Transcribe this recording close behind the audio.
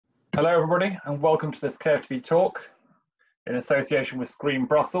Hello everybody and welcome to this KFTV talk in association with Screen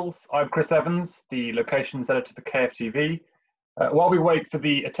Brussels. I'm Chris Evans, the locations editor for KFTV. While we wait for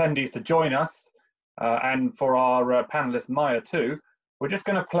the attendees to join us and for our panelist Maya too, we're just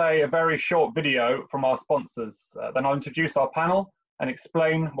going to play a very short video from our sponsors. Then I'll introduce our panel and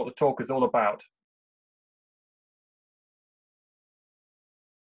explain what the talk is all about.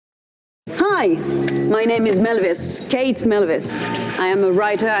 Hi, my name is Melvis, Kate Melvis. I am a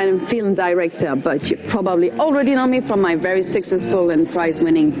writer and film director, but you probably already know me from my very successful and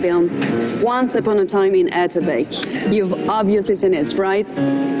prize-winning film, Once Upon a Time in Etterbeek. You've obviously seen it, right?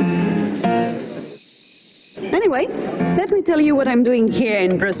 Anyway, let me tell you what I'm doing here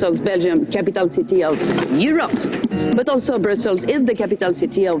in Brussels, Belgium, capital city of Europe. But also Brussels is the capital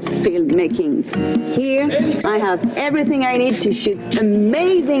city of filmmaking. Here, I have everything I need to shoot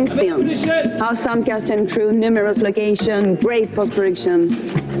amazing films. Awesome cast and crew, numerous locations, great post-production.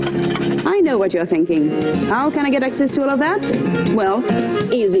 I know what you're thinking. How can I get access to all of that? Well,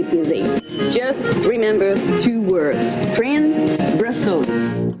 easy peasy. Just remember two words: Screen Brussels.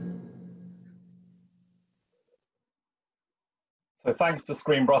 So thanks to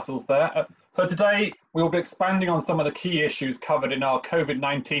Screen Brussels there. So today we will be expanding on some of the key issues covered in our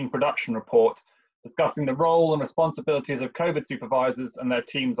COVID-19 production report, discussing the role and responsibilities of COVID supervisors and their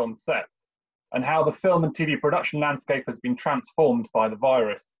teams on sets, and how the film and TV production landscape has been transformed by the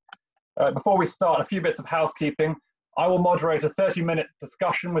virus. Before we start, a few bits of housekeeping. I will moderate a 30-minute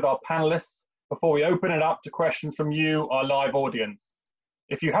discussion with our panelists before we open it up to questions from you, our live audience.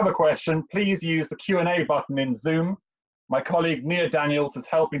 If you have a question, please use the Q&A button in Zoom. My colleague Nia Daniels is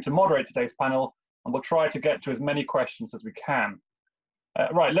helping to moderate today's panel, and we'll try to get to as many questions as we can.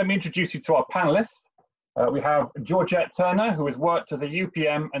 Right, let me introduce you to our panelists. We have Georgette Turner, who has worked as a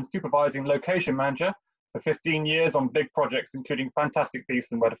UPM and supervising location manager for 15 years on big projects, including Fantastic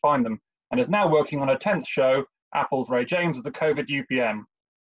Beasts and Where to Find Them, and is now working on her 10th show, Apple's Ray James, as a COVID UPM.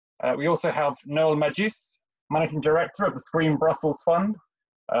 We also have Noel Magis, Managing Director of the Screen Brussels Fund.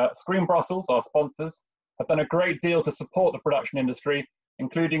 Screen Brussels, our sponsors, have done a great deal to support the production industry,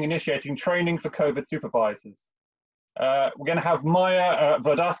 including initiating training for COVID supervisors. We're going to have Maya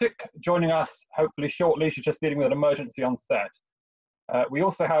Verdasik joining us hopefully shortly. She's just dealing with an emergency on set. We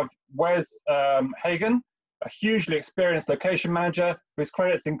also have Wes Hagen, a hugely experienced location manager whose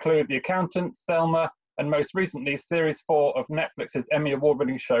credits include The Accountant, Selma, and most recently Series 4 of Netflix's Emmy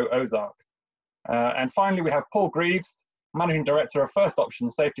Award-winning show Ozark. And finally, we have Paul Greaves, Managing Director of First Option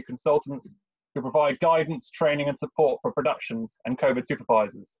Safety Consultants, who provide guidance, training and support for productions and COVID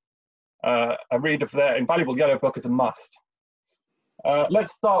supervisors. A read of their invaluable yellow book is a must.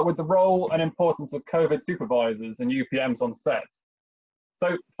 Let's start with the role and importance of COVID supervisors and UPMs on sets.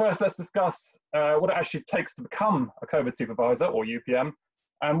 So first, let's discuss what it actually takes to become a COVID supervisor or UPM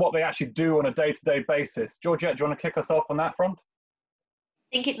and what they actually do on a day-to-day basis. Georgette, do you want to kick us off on that front?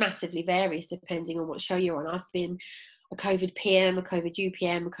 I think it massively varies depending on what show you're on. I've been a COVID PM, a COVID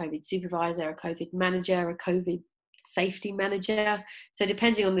UPM, a COVID supervisor, a COVID manager, a COVID safety manager. So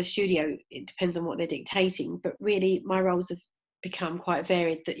depending on the studio, it depends on what they're dictating. But really, my roles have become quite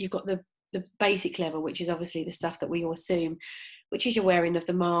varied. That you've got the basic level, which is obviously the stuff that we all assume, which is your wearing of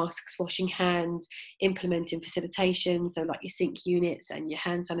the masks, washing hands, implementing facilitation, so like your sink units and your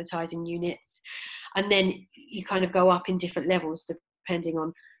hand sanitizing units. And then you kind of go up in different levels depending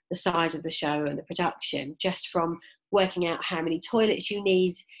on the size of the show and the production, just from working out how many toilets you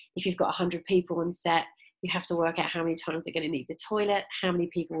need. If you've got 100 people on set, you have to work out how many times they're going to need the toilet, how many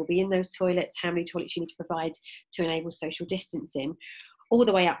people will be in those toilets, how many toilets you need to provide to enable social distancing, all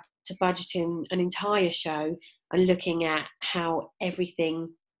the way up to budgeting an entire show and looking at how everything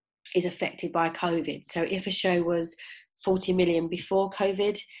is affected by COVID. So if a show was 40 million before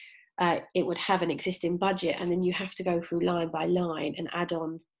COVID, it would have an existing budget, and then you have to go through line by line and add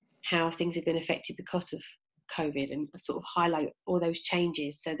on how things have been affected because of COVID and sort of highlight all those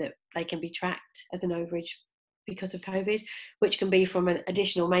changes so that they can be tracked as an overage because of COVID, which can be from an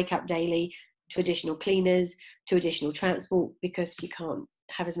additional makeup daily to additional cleaners to additional transport because you can't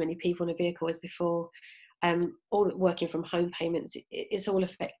have as many people in a vehicle as before. All working from home payments, it's all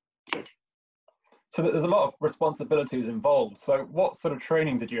affected. So there's a lot of responsibilities involved. So what sort of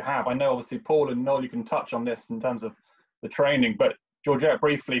training did you have? I know obviously Paul and Noel, you can touch on this in terms of the training, but Georgette,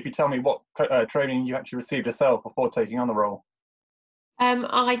 briefly, if you tell me what training you actually received yourself before taking on the role.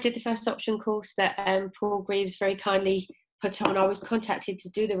 I did the first option course that Paul Greaves very kindly put on. I was contacted to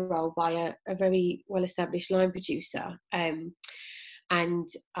do the role by a very well-established line producer, and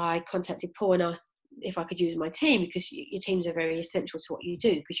I contacted Paul and asked if I could use my team, because your teams are very essential to what you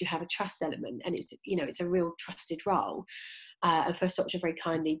do, because you have a trust element and it's, you know, it's a real trusted role. and First Doctor very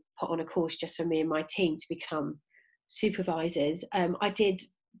kindly put on a course just for me and my team to become supervisors. I did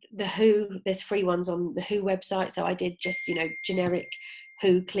the WHO, there's free ones on the WHO website, so I did just, generic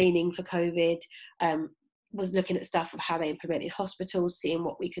WHO cleaning for COVID, was looking at stuff of how they implemented hospitals, seeing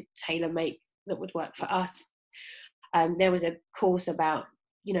what we could tailor make that would work for us. There was a course about,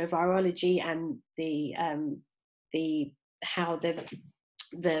 virology and the how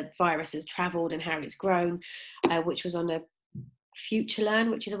the virus has travelled and how it's grown, which was on a Future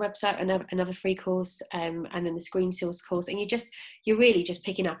Learn, which is a website, another free course, and then the Screen Seals course. And you're really just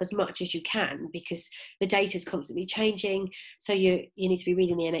picking up as much as you can, because the data is constantly changing. So you need to be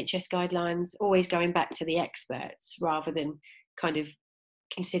reading the NHS guidelines, always going back to the experts rather than kind of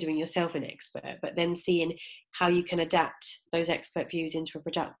considering yourself an expert, but then seeing how you can adapt those expert views into a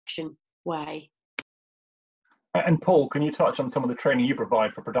production way. And Paul, can you touch on some of the training you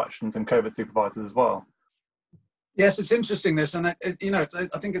provide for productions and COVID supervisors as well? Yes, it's interesting this, and I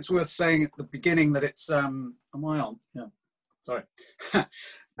think it's worth saying at the beginning that it's. Am I on? Yeah, sorry.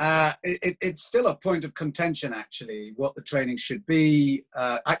 It's still a point of contention, actually, what the training should be,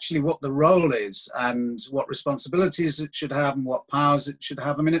 actually what the role is, and what responsibilities it should have, and what powers it should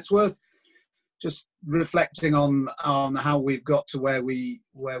have. I mean, it's worth just reflecting on how we've got to where we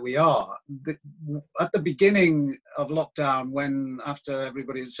are. At the beginning of lockdown, when after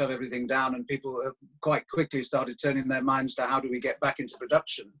everybody had shut everything down and people quite quickly started turning their minds to how do we get back into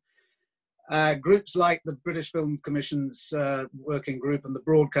production, groups like the British Film Commission's working group and the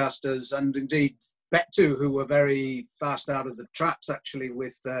broadcasters, and indeed BET2, who were very fast out of the traps actually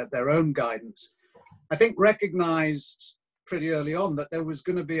with their own guidance, I think recognised pretty early on that there was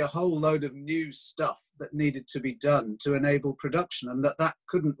going to be a whole load of new stuff that needed to be done to enable production, and that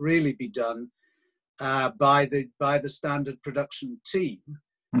couldn't really be done by the standard production team,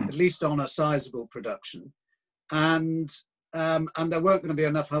 at least on a sizable production, and there weren't going to be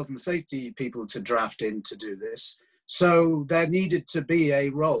enough health and safety people to draft in to do this, so there needed to be a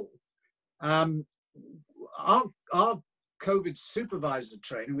role. Our COVID supervisor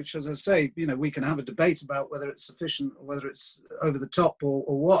training, which, as I say, we can have a debate about whether it's sufficient or whether it's over the top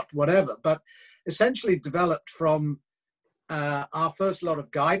or whatever, but essentially developed from our first lot of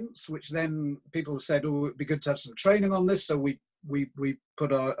guidance, which then people said, oh, it'd be good to have some training on this. So we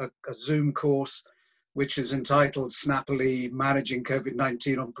put a Zoom course, which is entitled Snappily Managing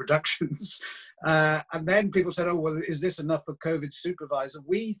COVID-19 on Productions. And then people said, oh, well, is this enough for COVID supervisor?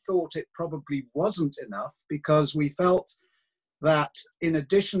 We thought it probably wasn't enough, because we felt that in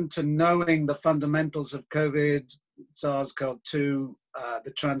addition to knowing the fundamentals of COVID, SARS-CoV-2,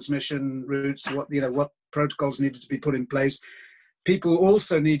 the transmission routes, what protocols needed to be put in place, people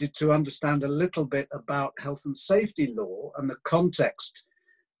also needed to understand a little bit about health and safety law and the context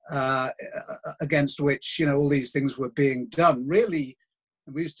against which all these things were being done. Really,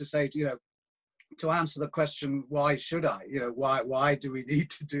 we used to say, to answer the question, why should I? Why do we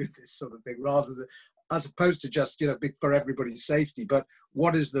need to do this sort of thing, rather than, as opposed to just big for everybody's safety, but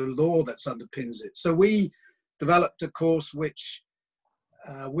what is the law that underpins it? So we developed a course which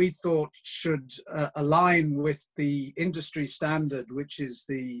we thought should align with the industry standard, which is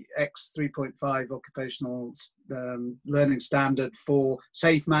the X 3.5 occupational learning standard for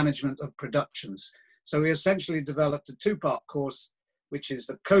safe management of productions. So we essentially developed a two-part course, which is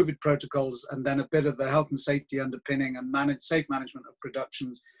the COVID protocols and then a bit of the health and safety underpinning and safe management of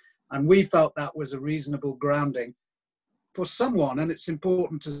productions. And we felt that was a reasonable grounding for someone, and it's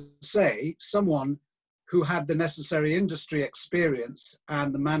important to say, someone who had the necessary industry experience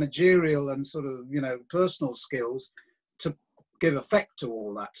and the managerial and sort of, personal skills to give effect to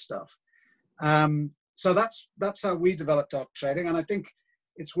all that stuff. So that's how we developed our training, and I think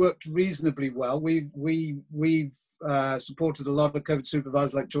it's worked reasonably well. We've supported a lot of COVID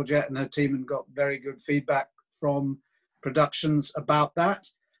supervisors like Georgette and her team, and got very good feedback from productions about that.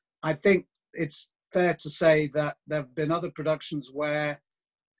 I think it's fair to say that there have been other productions where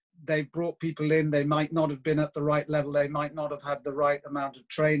they've brought people in, they might not have been at the right level, they might not have had the right amount of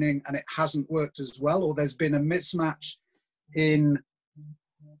training, and it hasn't worked as well, or there's been a mismatch in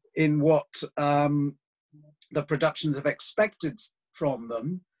what the productions have expected from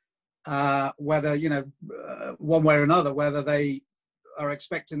them, whether, one way or another, whether they are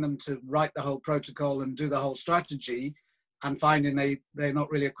expecting them to write the whole protocol and do the whole strategy, and finding they're not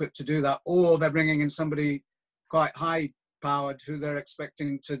really equipped to do that, or they're bringing in somebody quite high-powered who they're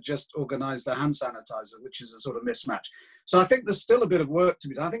expecting to just organize the hand sanitizer, which is a sort of mismatch. So I think there's still a bit of work to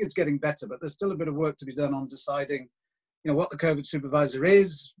be done. I think it's getting better, but there's still a bit of work to be done on deciding, what the COVID supervisor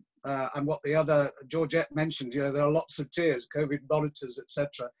is, and what the other, Georgette mentioned, there are lots of tiers, COVID monitors,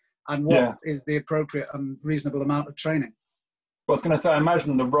 etc., and what is the appropriate and reasonable amount of training. I was going to say, I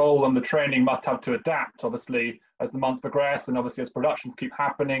imagine the role and the training must have to adapt, obviously, as the months progress, and obviously as productions keep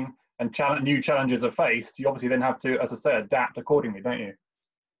happening and new challenges are faced. You obviously then have to, as I say, adapt accordingly, don't you?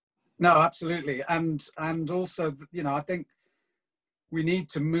 No, absolutely. And also, you know, I think we need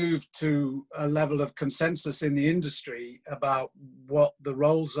to move to a level of consensus in the industry about what the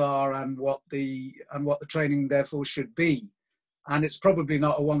roles are and what the training therefore should be. And it's probably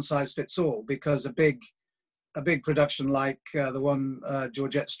not a one size fits all, because a big production like the one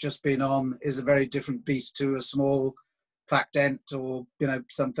Georgette's just been on is a very different beast to a small Factent or, you know,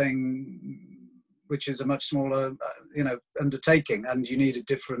 something which is a much smaller, you know, undertaking, and you need a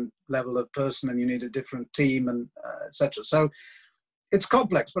different level of person and you need a different team and etc. So it's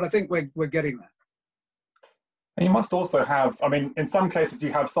complex, but I think we're getting there. And you must also have, I mean, in some cases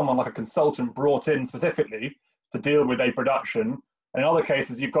you have someone like a consultant brought in specifically to deal with a production. And in other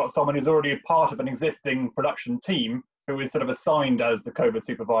cases, you've got someone who's already a part of an existing production team who is sort of assigned as the COVID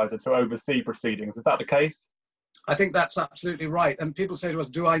supervisor to oversee proceedings. Is that the case? I think that's absolutely right. And people say to us,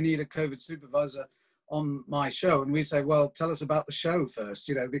 do I need a COVID supervisor on my show? And we say, well, tell us about the show first,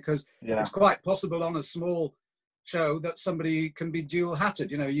 you know, because it's quite possible on a small show that somebody can be dual-hatted.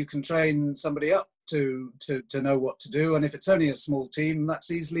 You know, you can train somebody up to know what to do. And if it's only a small team,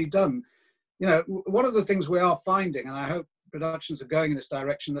 that's easily done. You know, one of the things we are finding, and I hope productions are going in this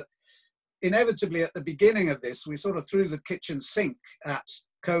direction, that inevitably at the beginning of this, we sort of threw the kitchen sink at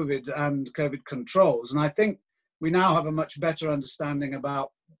COVID and COVID controls. And I think we now have a much better understanding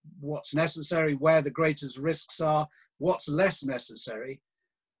about what's necessary, where the greatest risks are, what's less necessary.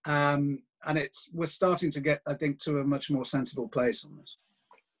 And we're starting to get, I think, to a much more sensible place on this.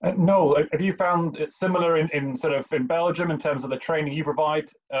 Noel, have you found it similar in Belgium in terms of the training you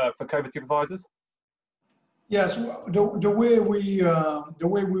provide for COVID supervisors? Yes, the way we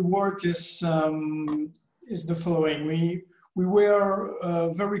work is the following. We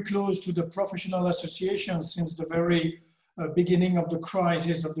were very close to the professional association since the very beginning of the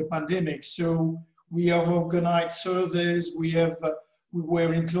crisis of the pandemic. So we have organized surveys. We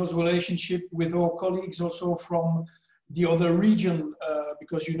were in close relationship with our colleagues also from the other region,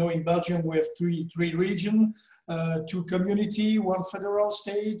 because, you know, in Belgium we have three regions, 2 community, 1 federal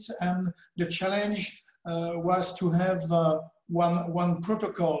state, and the challenge was to have one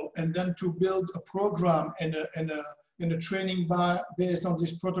protocol and then to build a program and a training based on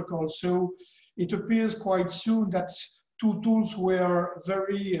this protocol. So it appears quite soon that 2 tools were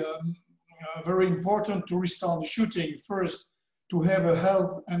very important to restart the shooting. First, to have a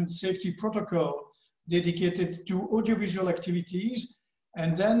health and safety protocol dedicated to audiovisual activities,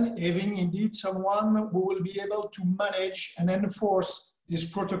 and then having indeed someone who will be able to manage and enforce this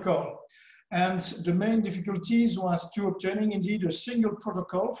protocol. And the main difficulties was to obtaining indeed a single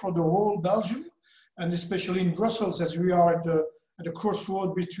protocol for the whole Belgium, and especially in Brussels, as we are at the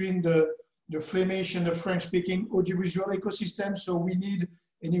crossroad between the Flemish and the French-speaking audiovisual ecosystem. So we need,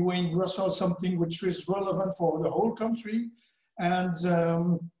 anyway, in Brussels, something which is relevant for the whole country. And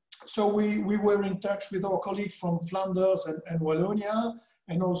so we were in touch with our colleagues from Flanders and Wallonia,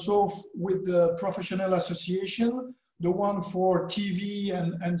 and also with the professional association, the one for TV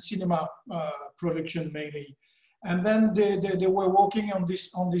and cinema production mainly. And then they were working on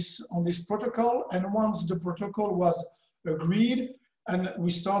this protocol. And once the protocol was agreed, and we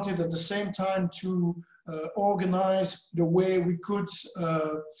started at the same time to organize the way we could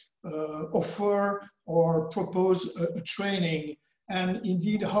offer or propose a training, and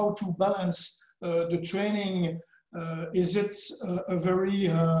indeed how to balance the training. Is it a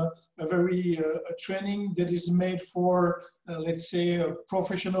training that is made for, let's say, a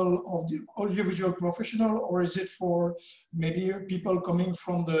professional of the audiovisual professional, or is it for maybe people coming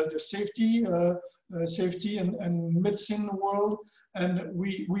from the safety and medicine world? And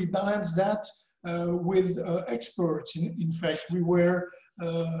we balance that with experts. In fact, we were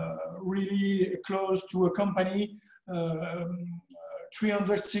really close to a company,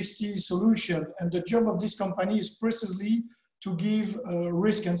 360 solution, and the job of this company is precisely to give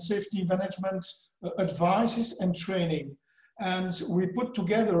risk and safety management advices and training. And we put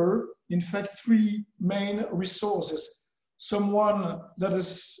together, in fact, 3 main resources. Someone that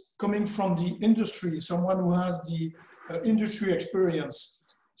is coming from the industry, someone who has the industry experience,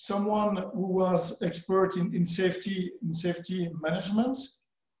 someone who was expert in safety management,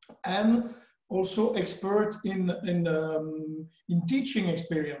 and also expert in teaching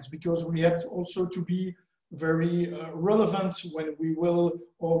experience, because we had also to be very relevant when we will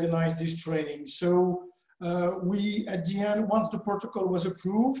organize this training. So we, at the end, once the protocol was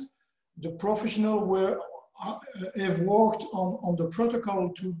approved, the professionals have worked on the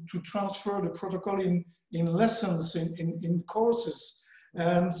protocol to transfer the protocol in lessons, in courses.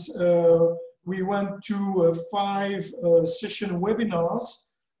 And we went to 5 session webinars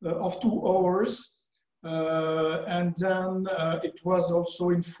of 2 hours. And then it was also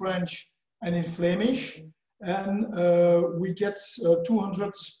in French and in Flemish. And we get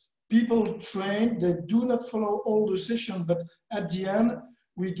 200 people trained. They do not follow all the sessions, but at the end,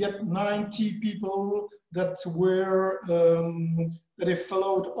 we get 90 people that were, that have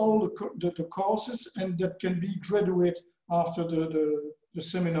followed all the courses and that can be graduate after the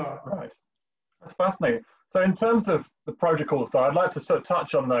seminar. Right, that's fascinating. So in terms of the protocols, though, I'd like to sort of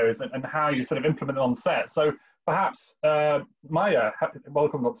touch on those and how you sort of implement them on set. So perhaps, Maya,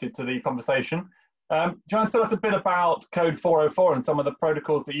 welcome obviously to the conversation. Do you want to tell us a bit about Code 404 and some of the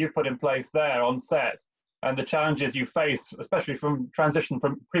protocols that you've put in place there on set and the challenges you face, especially from transition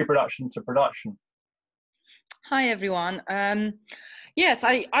from pre-production to production? Hi, everyone. Yes,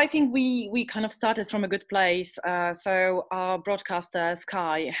 I think we kind of started from a good place. So our broadcaster,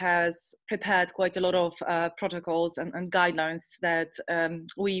 Sky, has prepared quite a lot of protocols and guidelines that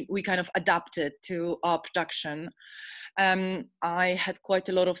we kind of adapted to our production. I had quite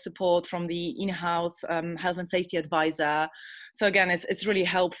a lot of support from the in-house health and safety advisor. So again, it's really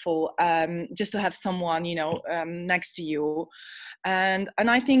helpful just to have someone, you know, next to you. And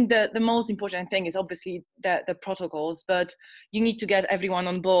I think that the most important thing is obviously the protocols, but you need to get everyone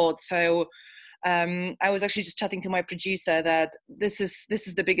on board. So I was actually just chatting to my producer that this is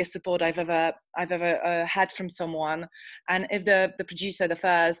the biggest support I've ever had from someone. And if the producer,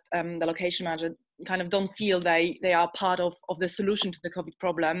 the location manager, kind of don't feel they are part of the solution to the COVID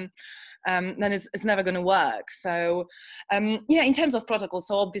problem, then it's never going to work. So yeah, in terms of protocol,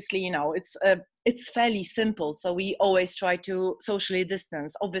 so obviously, you know, it's fairly simple. So we always try to socially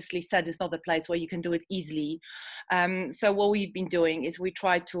distance. Obviously, set is not a place where you can do it easily. So what we've been doing is we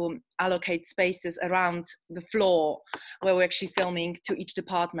try to allocate spaces around the floor where we're actually filming to each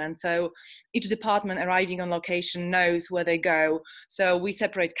department. So each department arriving on location knows where they go. So we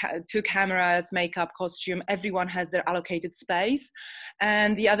separate 2 cameras, makeup, costume. Everyone has their allocated space.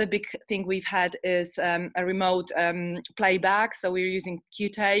 And the other big thing we've had is a remote playback. So we're using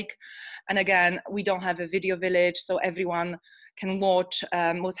Q-Take. And again, we don't have a video village, so everyone can watch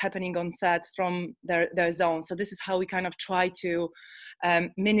what's happening on set from their zone. So this is how we kind of try to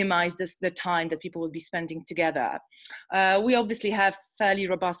minimize the time that people will be spending together. We obviously have fairly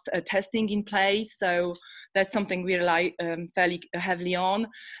robust testing in place, so that's something we rely fairly heavily on.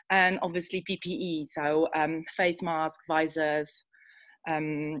 And obviously PPE, so face masks, visors.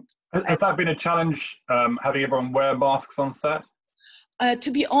 Has that been a challenge, having everyone wear masks on set?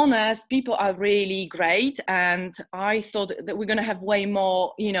 To be honest, people are really great, and I thought that we're going to have way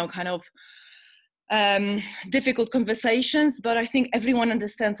more, you know, kind of difficult conversations, but I think everyone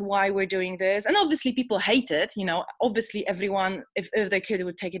understands why we're doing this. And obviously people hate it, you know, obviously everyone, if they could,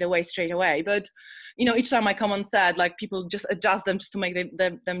 would take it away straight away. But, you know, each time I come on set, like, people just adjust them just to make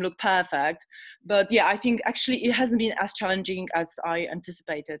them look perfect. But yeah, I think actually it hasn't been as challenging as I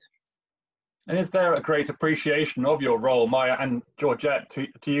anticipated. And is there a great appreciation of your role, Maya and Georgette,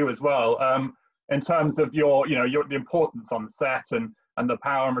 to you as well, in terms of the importance on set and the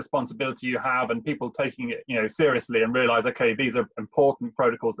power and responsibility you have, and people taking it, you know, seriously and realize, okay, these are important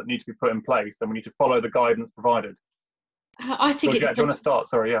protocols that need to be put in place, and we need to follow the guidance provided? I think Georgette, do you want to start?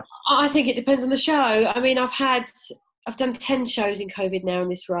 Sorry, yeah. I think it depends on the show. I mean, I've done 10 shows in COVID now in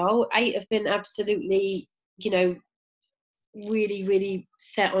this role. 8 have been absolutely, you know, really, really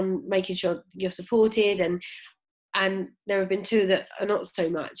set on making sure you're supported, and there have been 2 that are not so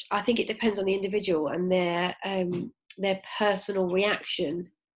much. I think it depends on the individual and their personal reaction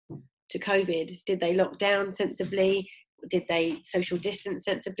to COVID. Did they lock down sensibly? Did they social distance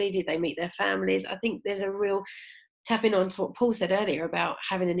sensibly? Did they meet their families? I think there's a real tapping on to what Paul said earlier about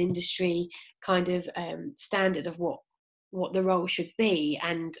having an industry kind of standard of what the role should be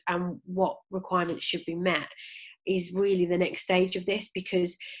and what requirements should be met is really the next stage of this,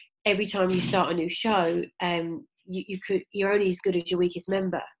 because every time you start a new show, you're only as good as your weakest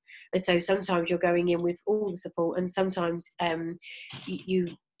member. And so sometimes you're going in with all the support, and sometimes you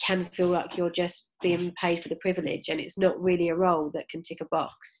can feel like you're just being paid for the privilege, and it's not really a role that can tick a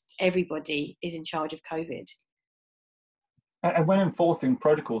box. Everybody is in charge of COVID. And when enforcing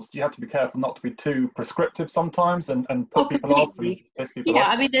protocols, do you have to be careful not to be too prescriptive sometimes and put people off and piss people off?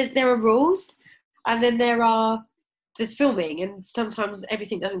 I mean, there are rules, and then there's filming, and sometimes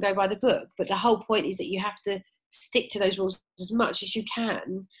everything doesn't go by the book. But the whole point is that you have to stick to those rules as much as you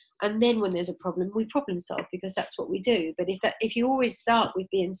can, and then when there's a problem, we problem solve, because that's what we do. But if you always start with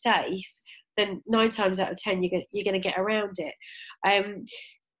being safe, then 9 times out of 10 you're going to get around it.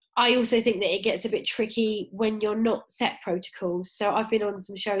 I also think that it gets a bit tricky when you're not set protocols. So I've been on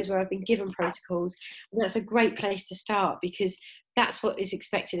some shows where I've been given protocols, and that's a great place to start because that's what is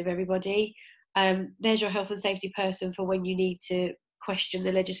expected of everybody. There's your health and safety person for when you need to question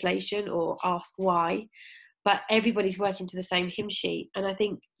the legislation or ask why, but everybody's working to the same hymn sheet. And I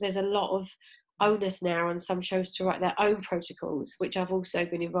think there's a lot of onus now on some shows to write their own protocols, which I've also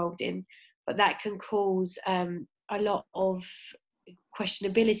been involved in, but that can cause a lot of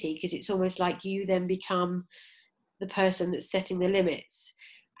questionability because it's almost like you then become the person that's setting the limits.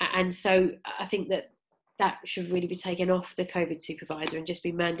 And so I think that should really be taken off the COVID supervisor and just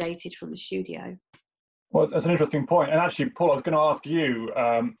be mandated from the studio. Well, that's an interesting point. And actually, Paul, I was going to ask you,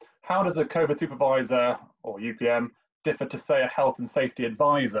 how does a COVID supervisor or UPM differ to, say, a health and safety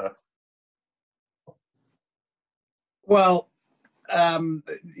advisor? Well,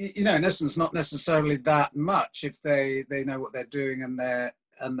 you know, in essence, not necessarily that much if they know what they're doing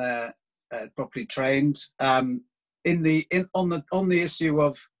and they're properly trained. On the issue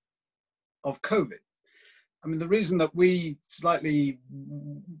of COVID, I mean, the reason that we slightly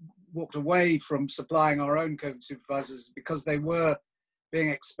walked away from supplying our own COVID supervisors is because they were being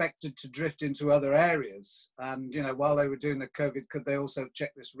expected to drift into other areas, and you know, while they were doing the COVID, could they also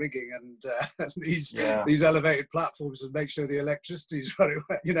check this rigging and these elevated platforms and make sure the electricity is running,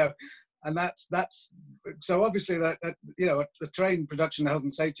 you know, and that's so obviously that you know, a trained production health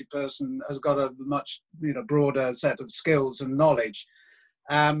and safety person has got a much, you know, broader set of skills and knowledge,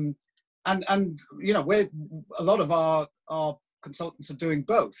 and you know, a lot of our consultants are doing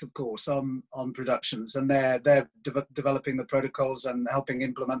both, of course, on productions, and they're developing the protocols and helping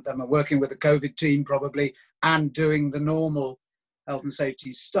implement them and working with the COVID team probably and doing the normal health and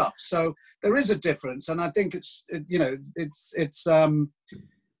safety stuff. So there is a difference, and I think it's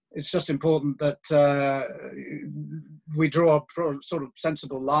just important that we draw a sort of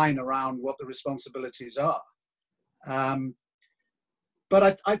sensible line around what the responsibilities are.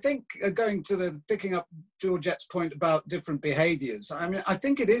 But I think going to picking up Georgette's point about different behaviours, I mean, I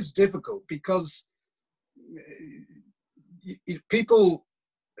think it is difficult because people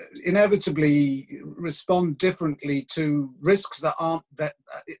inevitably respond differently to risks that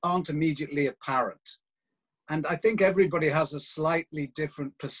aren't immediately apparent. And I think everybody has a slightly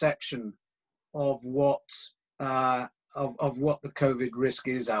different perception of what the COVID risk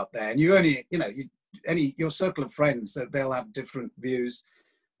is out there. And you only, you know, your circle of friends, that they'll have different views.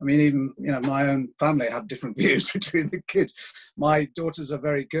 I mean, even, you know, my own family have different views between the kids. My daughters are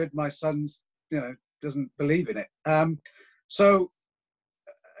very good. My son's, you know, doesn't believe in it. So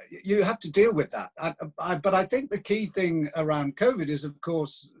you have to deal with that. But I think the key thing around COVID is, of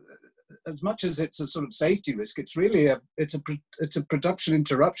course, as much as it's a sort of safety risk, it's really a production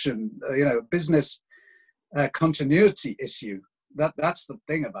interruption, you know, business continuity issue. That's the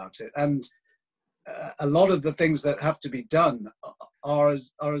thing about it. And a lot of the things that have to be done are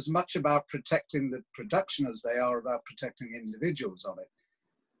as much about protecting the production as they are about protecting individuals on it.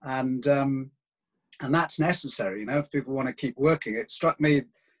 And that's necessary, you know, if people want to keep working. It struck me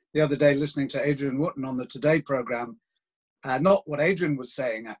the other day listening to Adrian Wotton on the Today programme, not what Adrian was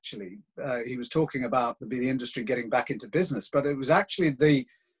saying, actually. He was talking about the industry getting back into business, but it was actually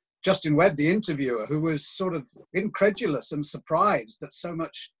Justin Webb, the interviewer, who was sort of incredulous and surprised that so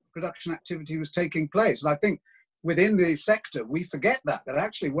much production activity was taking place. And I think within the sector, we forget that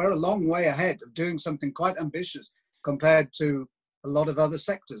actually we're a long way ahead of doing something quite ambitious compared to a lot of other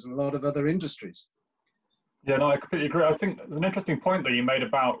sectors and a lot of other industries. Yeah, no, I completely agree. I think there's an interesting point that you made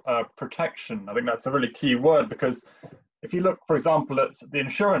about protection. I think that's a really key word, because if you look, for example, at the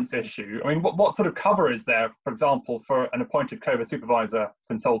insurance issue, I mean, what sort of cover is there, for example, for an appointed COVID supervisor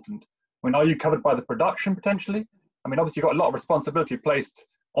consultant? I mean, are you covered by the production potentially? I mean, obviously you've got a lot of responsibility placed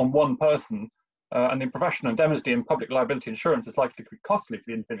on one person, and the professional indemnity and public liability insurance is likely to be costly for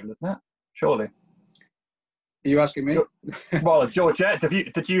the individual, isn't it? Surely. Are you asking me? Well, Georgette, have you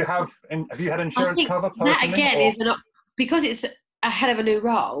had insurance cover personally? That again because it's a hell of a new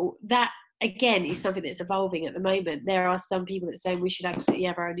role. That again is something that's evolving at the moment. There are some people that are saying we should absolutely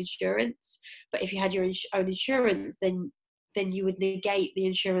have our own insurance, but if you had your own insurance, then you would negate the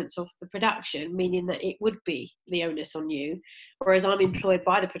insurance of the production, meaning that it would be the onus on you. Whereas I'm employed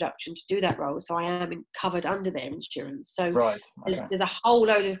by the production to do that role, so I am covered under their insurance. So right, okay. There's a whole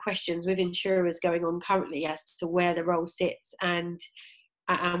load of questions with insurers going on currently as to where the role sits and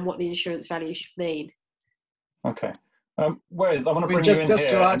what the insurance value should mean. Okay. Wes, I want to bring you in just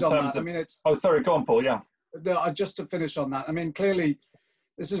here. To add on that, I mean, it's... Oh, sorry, go on, Paul, yeah. No, just to finish on that, I mean, clearly,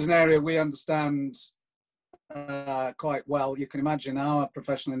 this is an area we understand quite well. You can imagine our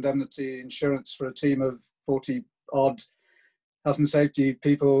professional indemnity insurance for a team of 40 odd health and safety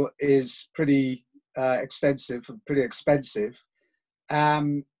people is pretty extensive, pretty expensive.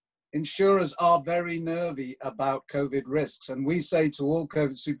 Insurers are very nervy about COVID risks, and we say to all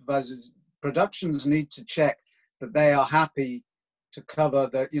COVID supervisors, productions need to check that they are happy to cover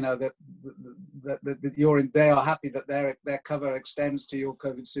that, you know, that you're in, they are happy that their cover extends to your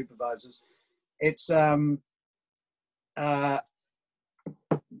COVID supervisors. It's thank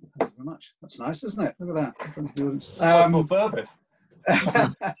you very much. That's nice, isn't it? Look at that. Personal service.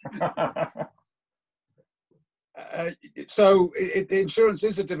 So insurance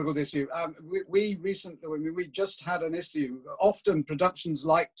is a difficult issue. We recently, I mean, we just had an issue. Often productions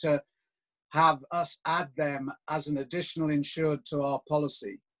like to have us add them as an additional insured to our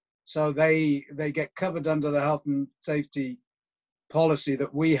policy. So they get covered under the health and safety policy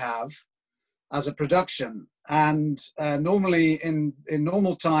that we have as a production. And normally in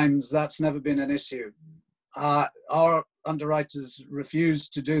normal times, that's never been an issue. Our underwriters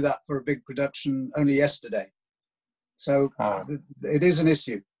refused to do that for a big production only yesterday. So it is an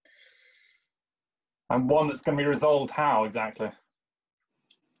issue. And one that's going to be resolved how exactly?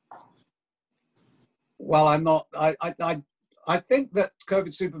 Well, I'm not. I think that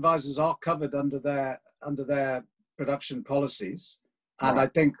COVID supervisors are covered under their production policies, and right. I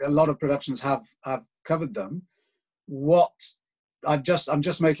think a lot of productions have covered them. I'm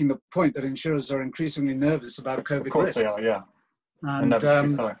just making the point that insurers are increasingly nervous about COVID of course risks. They are, yeah.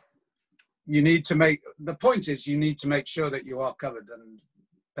 And you need to make, the point is you need to make sure that you are covered and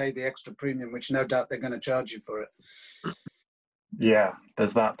pay the extra premium, which no doubt they're going to charge you for it. Yeah,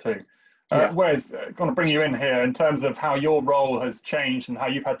 there's that too. Yeah. Wes, I'm going to bring you in here in terms of how your role has changed and how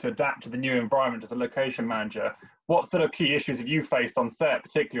you've had to adapt to the new environment as a location manager. What sort of key issues have you faced on set,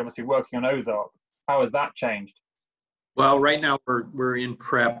 particularly obviously working on Ozark? How has that changed? Well, right now we're in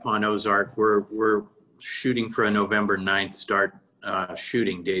prep on Ozark. We're shooting for a November 9th start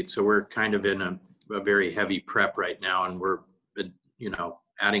shooting date. So we're kind of in a very heavy prep right now, and we're, you know,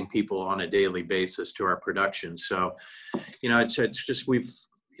 adding people on a daily basis to our production. So, you know, it's just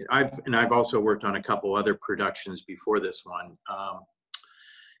I've also worked on a couple other productions before this one,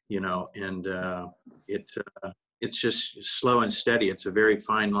 you know, and it's just slow and steady. It's a very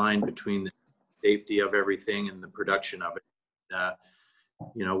fine line between the safety of everything and the production of it.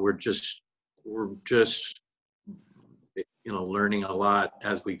 You know, we're just you know, learning a lot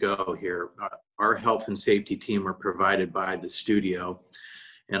as we go here. Our health and safety team are provided by the studio,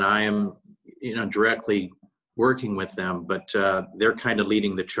 and I am, you know, directly working with them, but they're kind of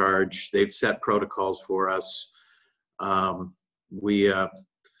leading the charge. They've set protocols for us. We're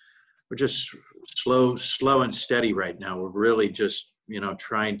just slow and steady right now. We're really just, you know,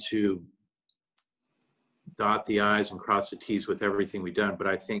 trying to dot the I's and cross the T's with everything we've done. But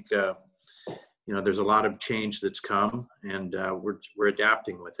I think, you know, there's a lot of change that's come, and we're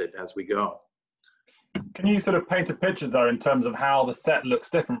adapting with it as we go. Can you sort of paint a picture there in terms of how the set looks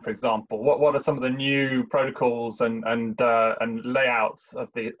different, for example? What are some of the new protocols and layouts of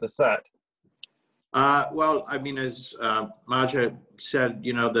the set? Well, I mean, as Maja said,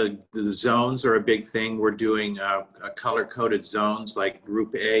 you know, the zones are a big thing. We're doing color-coded zones like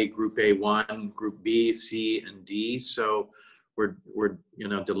Group A, Group A1, Group B, C, and D. So we're you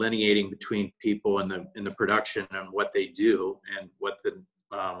know, delineating between people in the production and what they do and what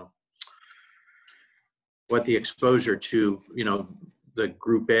the exposure to, you know, the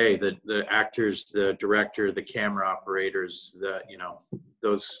Group A, the actors, the director, the camera operators, you know,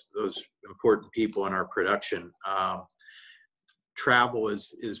 those important people in our production. Travel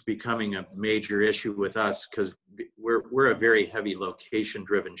is becoming a major issue with us because we're a very heavy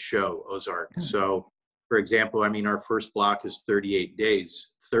location-driven show, Ozark. So, for example, I mean, our first block is 38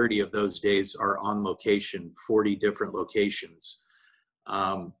 days. 30 of those days are on location, 40 different locations.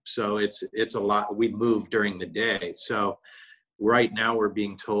 So it's a lot. We move during the day. So right now we're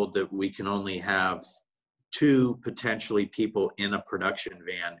being told that we can only have 2 potentially people in a production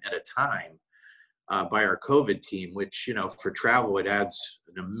van at a time by our COVID team, which, you know, for travel, it adds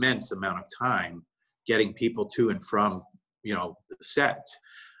an immense amount of time getting people to and from, you know, the set.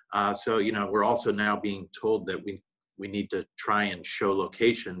 So, you know, we're also now being told that we need to try and show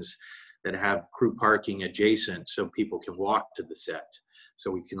locations that have crew parking adjacent so people can walk to the set, so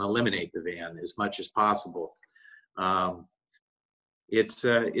we can eliminate the van as much as possible.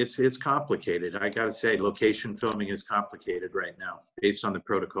 It's complicated. I gotta say, location filming is complicated right now based on the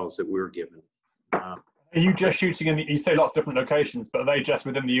protocols that we're given. Are you just shooting in you say lots of different locations, but are they just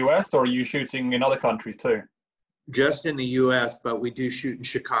within the US, or are you shooting in other countries too? Just in the US, but we do shoot in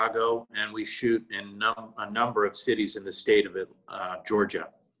Chicago, and we shoot in a number of cities in the state of Georgia.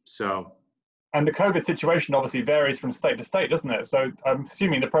 So And the COVID situation obviously varies from state to state, doesn't it? So I'm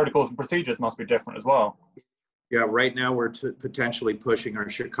assuming the protocols and procedures must be different as well. Yeah, right now we're potentially pushing our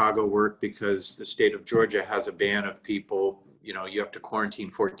Chicago work because the state of Georgia has a ban of people, you know, you have to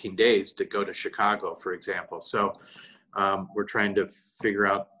quarantine 14 days to go to Chicago, for example. So we're trying to figure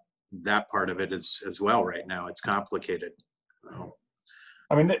out that part of it as well right now. It's complicated.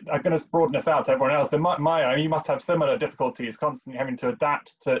 I mean, I'm going to broaden this out to everyone else. So Maya, you must have similar difficulties constantly having to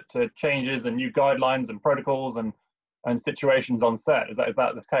adapt to changes and new guidelines and protocols and situations on set. Is that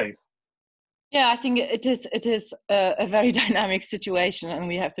the case? Yeah, I think it is a very dynamic situation, and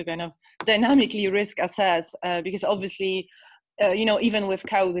we have to kind of dynamically risk assess because obviously, you know, even with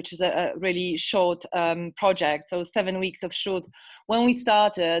Code, which is a really short project, so 7 weeks of shoot. When we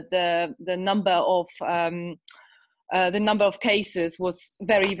started, the number of cases was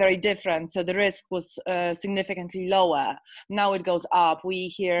very, very different. So the risk was significantly lower. Now it goes up. We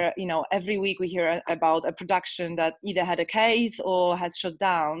hear, you know, every week we hear about a production that either had a case or has shut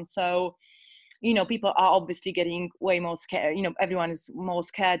down. So, you know, people are obviously getting way more scared. You know, everyone is more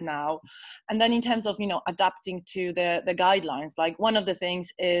scared now. And then in terms of, you know, adapting to the guidelines, like one of the things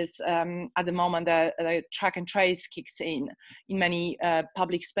is at the moment the track and trace kicks in many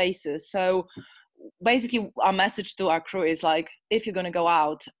public spaces. So basically our message to our crew is like, if you're going to go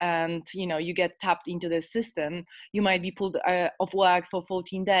out and, you know, you get tapped into the system, you might be pulled off work for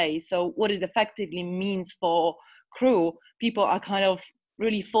 14 days. So what it effectively means for crew, people are kind of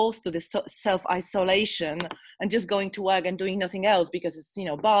really forced to this self-isolation and just going to work and doing nothing else because it's, you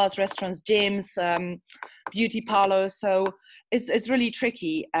know, bars, restaurants, gyms, beauty parlors. So it's really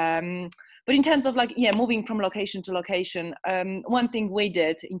tricky. But in terms of like, yeah, moving from location to location, one thing we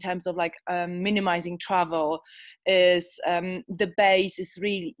did in terms of like minimizing travel is the base is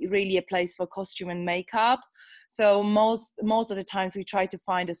really a place for costume and makeup. So most of the times we try to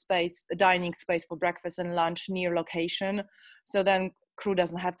find a dining space for breakfast and lunch near location. So then crew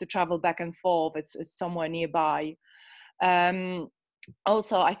doesn't have to travel back and forth. It's somewhere nearby.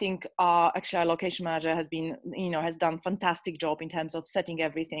 Also, I think our location manager has been, you know, has done fantastic job in terms of setting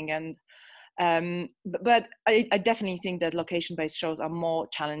everything. And but I definitely think that location-based shows are more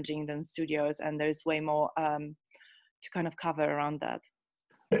challenging than studios, and there's way more to kind of cover around that.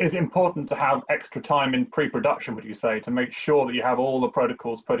 Is it important to have extra time in pre-production, would you say, to make sure that you have all the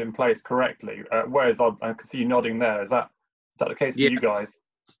protocols put in place correctly? I can see you nodding there. Is that the case for you guys?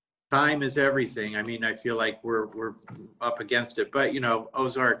 Time is everything. I mean, I feel like we're up against it, but you know,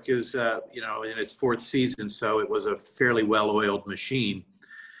 Ozark is you know, in its 4th season, so it was a fairly well-oiled machine,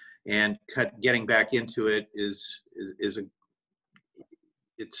 and getting back into it is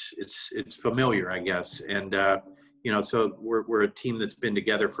it's familiar, I guess, and you know, so we're a team that's been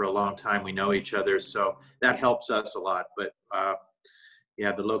together for a long time. We know each other, so that helps us a lot. But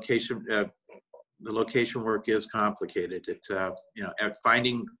yeah, the location work is complicated. It you know,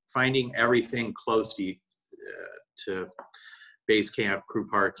 finding everything close to base camp, crew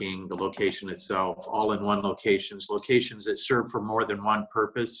parking, the location itself, all in one locations that serve for more than one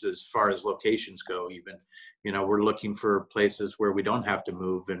purpose as far as locations go. Even, you know, we're looking for places where we don't have to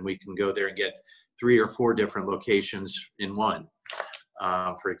move and we can go there and get 3 or 4 different locations in one,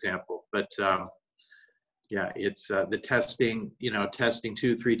 for example. But yeah, it's the testing, you know, testing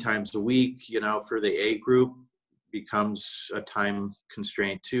 2-3 times a week, you know, for the A group becomes a time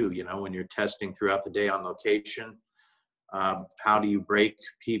constraint too, you know, when you're testing throughout the day on location. How do you break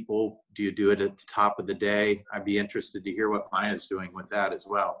people? Do you do it at the top of the day? I'd be interested to hear what Maya's doing with that as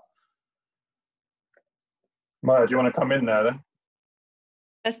well. Maya, do you want to come in there then?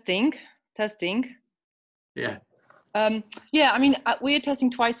 Testing. Yeah. Yeah, I mean, we're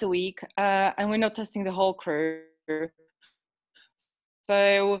testing twice a week, and we're not testing the whole crew.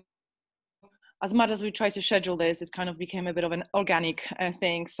 So as much as we try to schedule this, it kind of became a bit of an organic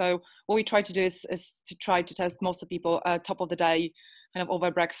thing. So what we try to do is to try to test most of the people top of the day, kind of over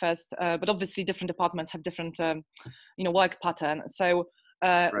breakfast. But obviously different departments have different, you know, work pattern. So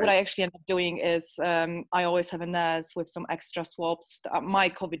Right. What I actually end up doing is I always have a nurse with some extra swabs. My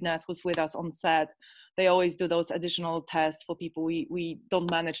COVID nurse was with us on set. They always do those additional tests for people we don't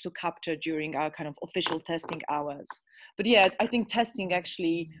manage to capture during our kind of official testing hours. But yeah, I think testing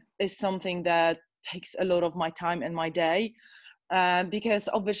actually is something that takes a lot of my time and my day. Because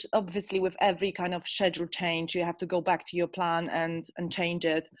obviously with every kind of schedule change, you have to go back to your plan and change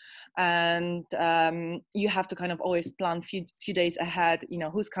it. And you have to kind of always plan few days ahead, you know,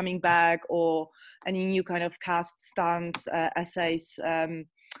 who's coming back or any new kind of cast stunts, essays.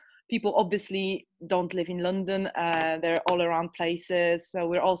 People obviously don't live in London. They're all around places. So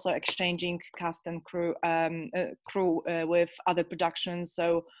we're also exchanging cast and crew with other productions.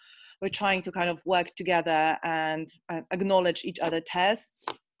 So we're trying to kind of work together and acknowledge each other's tests.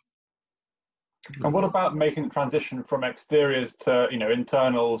 And what about making the transition from exteriors to, you know,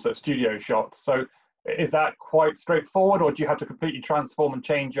 internals, studio shots? So is that quite straightforward, or do you have to completely transform and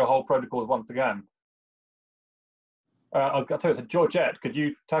change your whole protocols once again? I'll tell you, so Georgette, could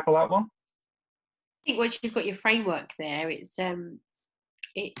you tackle that one? I think once you've got your framework there, it's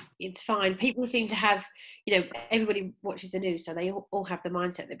fine. People seem to have, you know, everybody watches the news, so they all have the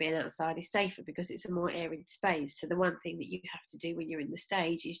mindset that being outside is safer because it's a more arid space. So the one thing that you have to do when you're in the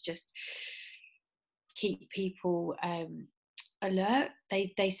stage is just keep people alert.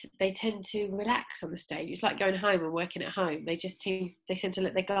 They tend to relax on the stage. It's like going home and working at home. They seem to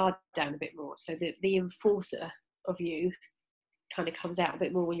let their guard down a bit more. So the enforcer of you kind of comes out a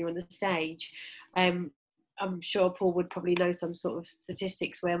bit more when you're on the stage. I'm sure Paul would probably know some sort of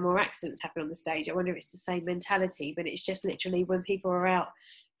statistics where more accidents happen on the stage. I wonder if it's the same mentality, but it's just literally when people are out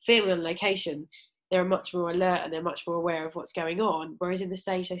filming on location, they're much more alert and they're much more aware of what's going on. Whereas in the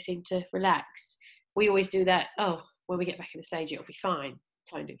stage, they seem to relax. We always do that, oh, when we get back in the stage, it'll be fine,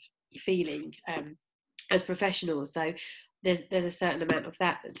 kind of feeling as professionals. So there's a certain amount of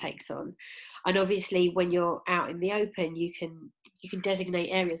that takes on. And obviously when you're out in the open, you can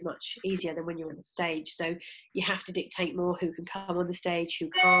designate areas much easier than when you're on the stage. So you have to dictate more who can come on the stage, who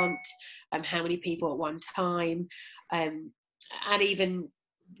can't, how many people at one time. And even,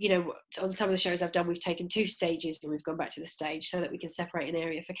 you know, on some of the shows I've done, we've taken 2 stages when we've gone back to the stage so that we can separate an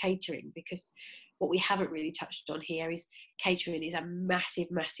area for catering, because what we haven't really touched on here is catering is a massive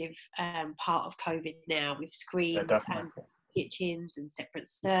part of COVID now, with screens and kitchens and separate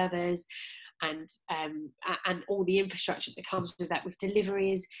servers and all the infrastructure that comes with that, with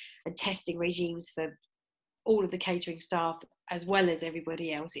deliveries and testing regimes for all of the catering staff as well as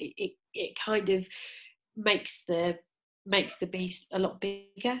everybody else. It kind of makes the beast a lot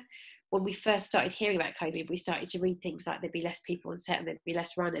bigger. When we first started hearing about COVID, we started to read things like there'd be less people on set and there'd be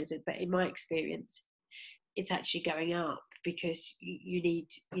less runners. But in my experience, it's actually going up because you need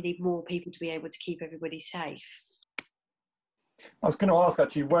more people to be able to keep everybody safe. I was going to ask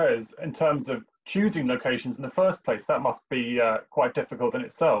actually, Wes, in terms of choosing locations in the first place, that must be quite difficult in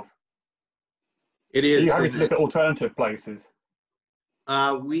itself. It is. Are you having to look at alternative places?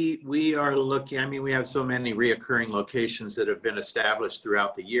 We are looking, I mean, we have so many reoccurring locations that have been established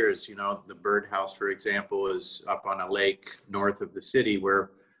throughout the years. You know, the Birdhouse, for example, is up on a lake north of the city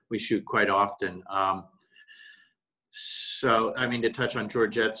where we shoot quite often. So, I mean, to touch on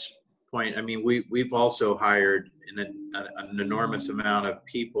Georgette's point, I mean, we've also hired an enormous amount of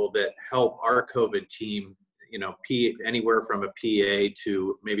people that help our COVID team, you know, anywhere from a PA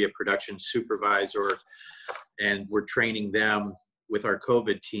to maybe a production supervisor, and we're training them with our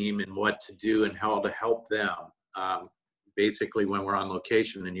COVID team and what to do and how to help them. Basically, when we're on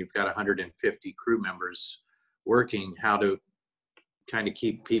location and you've got 150 crew members working, how to kind of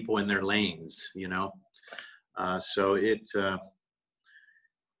keep people in their lanes, you know. So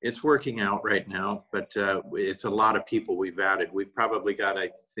it's working out right now, but it's a lot of people we've added. We've probably got,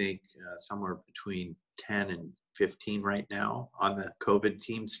 I think, somewhere between 10 and 15 right now on the COVID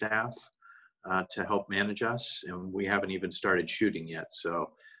team staff to help manage us, and we haven't even started shooting yet. So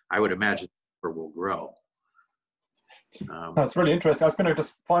I would imagine it will grow. That's really interesting. I was going to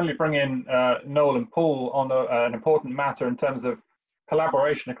just finally bring in Noel and Paul on an important matter in terms of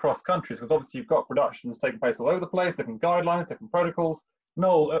collaboration across countries, because obviously you've got productions taking place all over the place, different guidelines, different protocols.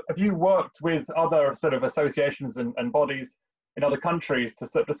 Noel, have you worked with other sort of associations and bodies in other countries to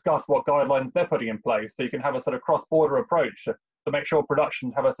sort of discuss what guidelines they're putting in place, so you can have a sort of cross-border approach to make sure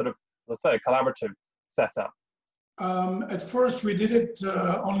productions have a sort of, let's say, a collaborative setup? At first we did it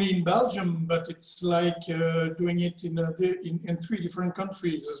only in Belgium, but it's like doing it in 3 different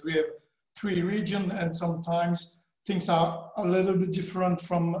countries, as we have 3 regions, and sometimes things are a little bit different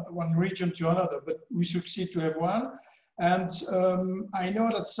from one region to another, but we succeed to have one. And I know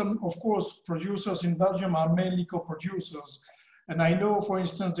that some, of course, producers in Belgium are mainly co-producers. And I know, for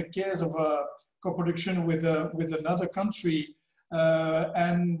instance, the case of a co-production with another country,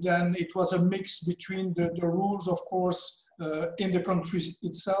 and then it was a mix between the rules, of course, in the country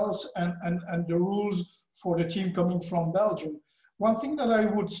itself and the rules for the team coming from Belgium. One thing that I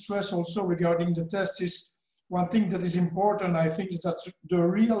would stress also regarding the test is, one thing that is important, I think, is that the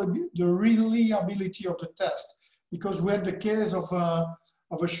reliability of the test. Because we had the case of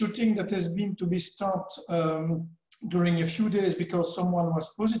a shooting that has been to be stopped during a few days because someone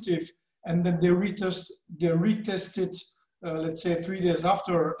was positive, and then they retested, let's say 3 days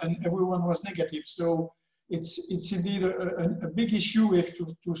after, and everyone was negative. So it's indeed a big issue if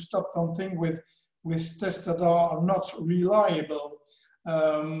to stop something with tests that are not reliable.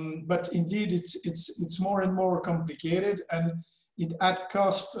 But indeed, it's more and more complicated, and it adds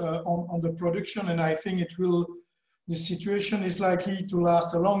cost on the production. And I think the situation is likely to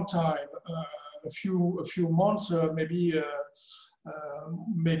last a long time, a few months, maybe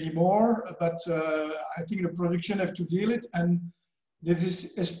more. But I think the production have to deal it, and this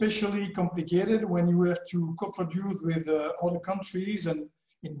is especially complicated when you have to co-produce with other countries. And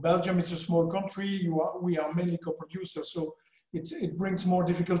in Belgium, it's a small country. We are mainly co-producers, so it brings more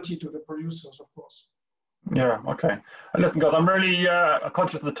difficulty to the producers, of course. Yeah, okay. And listen, guys, I'm really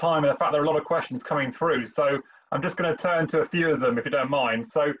conscious of the time and the fact there are a lot of questions coming through. So I'm just going to turn to a few of them, if you don't mind.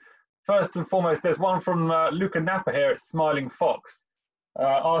 So first and foremost, there's one from Luca Nappa here at Smiling Fox,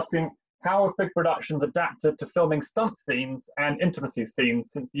 asking, how have big productions adapted to filming stunt scenes and intimacy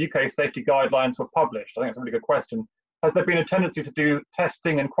scenes since the UK safety guidelines were published? I think it's a really good question. Has there been a tendency to do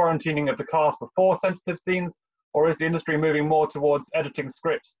testing and quarantining of the cast before sensitive scenes, or is the industry moving more towards editing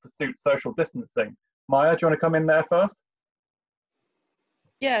scripts to suit social distancing? Maya, do you want to come in there first?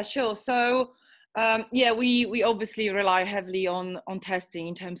 Yeah, sure. So, yeah, we obviously rely heavily on testing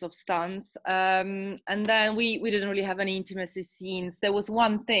in terms of stunts. And then we didn't really have any intimacy scenes. There was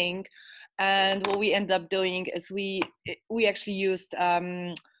one thing, and what we ended up doing is we actually used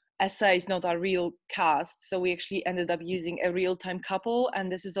essays, not our real cast. So we actually ended up using a real-time couple,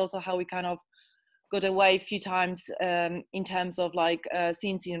 and this is also how we kind of got away a few times in terms of like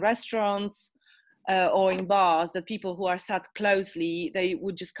scenes in restaurants or in bars, that people who are sat closely, they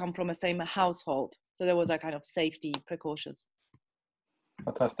would just come from the same household. So there was a kind of safety precautions.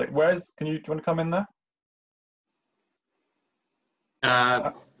 Fantastic. Wes, do you want to come in there?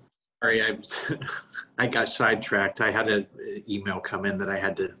 Sorry, I got sidetracked. I had an email come in that I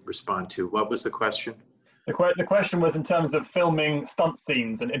had to respond to. What was the question? The question was in terms of filming stunt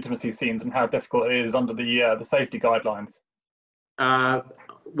scenes and intimacy scenes and how difficult it is under the safety guidelines.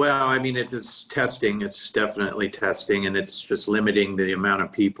 Well, I mean, it's testing. It's definitely testing, and it's just limiting the amount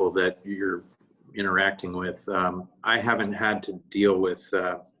of people that you're interacting with. I haven't had to deal with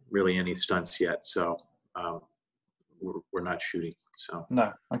really any stunts yet, so we're not shooting. So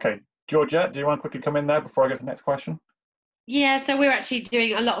no. Okay. Georgette, do you want to quickly come in there before I go to the next question? Yeah, so we're actually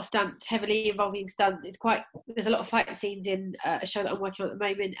doing a lot of stunts, heavily involving stunts. There's a lot of fight scenes in a show that I'm working on at the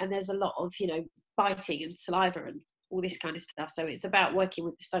moment, and there's a lot of, biting and saliva and all this kind of stuff. So it's about working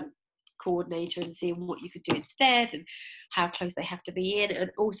with the stunt coordinator and seeing what you could do instead and how close they have to be in.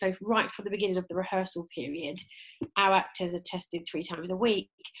 And also right from the beginning of the rehearsal period, our actors are tested 3 times a week,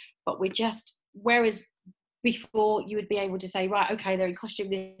 but whereas before you would be able to say, right, okay, they're in costume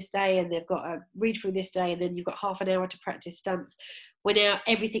this day and they've got a read through this day and then you've got half an hour to practice stunts, where now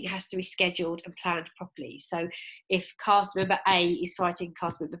everything has to be scheduled and planned properly. So if cast member A is fighting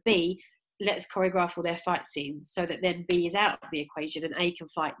cast member B, let's choreograph all their fight scenes so that then B is out of the equation and A can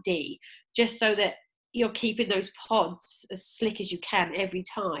fight D, just so that you're keeping those pods as slick as you can every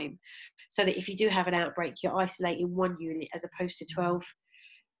time, so that if you do have an outbreak, you're isolating one unit as opposed to 12,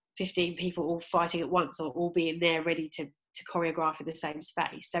 15 people all fighting at once or all being there ready to choreograph in the same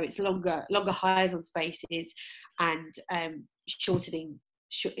space. So it's longer hires on spaces and shortening.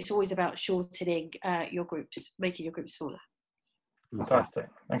 It's always about shortening your groups, making your groups smaller. Fantastic.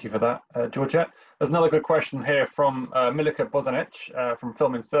 Thank you for that, Georgette. There's another good question here from Milica Bozanic from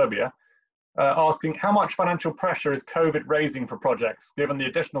Film in Serbia, asking how much financial pressure is COVID raising for projects, given the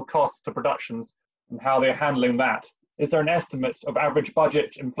additional costs to productions and how they're handling that? Is there an estimate of average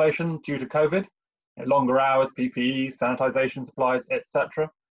budget inflation due to COVID? Longer hours, PPE, sanitization supplies, etc.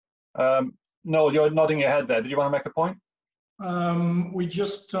 Noel, you're nodding your head there. Did you want to make a point? We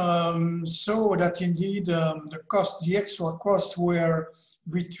just saw that indeed the extra costs were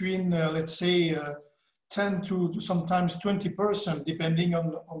between, let's say, 10 to sometimes 20%, depending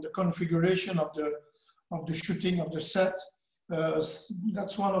on the configuration of the shooting of the set.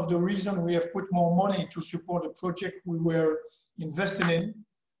 That's one of the reasons we have put more money to support the project we were investing in,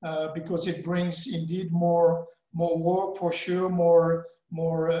 because it brings indeed more work for sure, more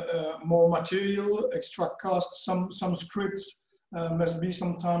material, extra costs. Some scripts must be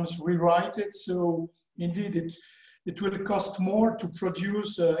sometimes rewritten. So indeed, it will cost more to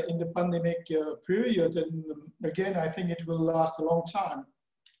produce in the pandemic period. And again, I think it will last a long time.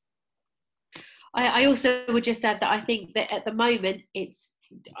 I also would just add that I think that at the moment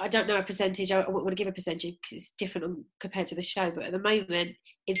I don't know a percentage, I wouldn't want to give a percentage because it's different compared to the show, but at the moment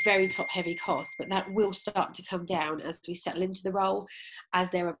it's very top heavy cost, but that will start to come down as we settle into the role, as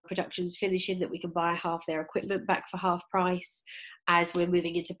there are productions finishing that we can buy half their equipment back for half price, as we're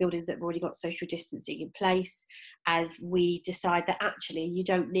moving into buildings that have already got social distancing in place, as we decide that actually you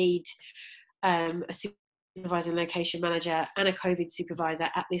don't need a supervisor and location manager and a COVID supervisor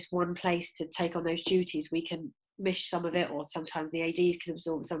at this one place to take on those duties, we can mish some of it, or sometimes the ADs can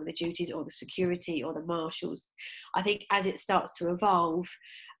absorb some of the duties, or the security or the marshals. I think as it starts to evolve,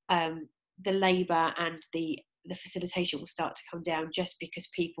 the labour and the facilitation will start to come down, just because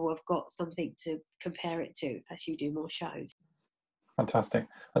people have got something to compare it to as you do more shows. Fantastic.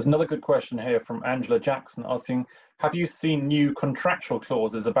 There's another good question here from Angela Jackson asking, have you seen new contractual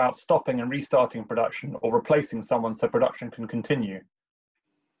clauses about stopping and restarting production or replacing someone so production can continue?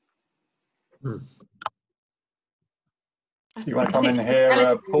 You want to come in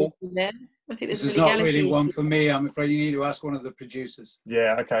here, Paul? I think this is not really one for me. I'm afraid you need to ask one of the producers.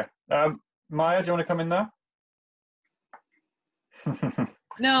 Yeah, okay. Maya, do you want to come in there?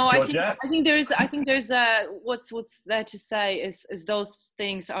 No, I think there's what's there to say is those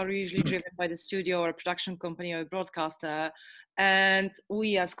things are usually driven by the studio or a production company or a broadcaster, and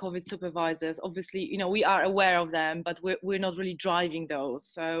we as COVID supervisors, obviously, you know, we are aware of them, but we're not really driving those,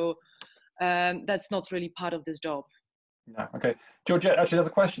 so that's not really part of this job. No, okay. Georgette, actually there's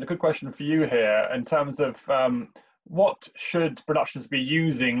a good question for you here in terms of what should productions be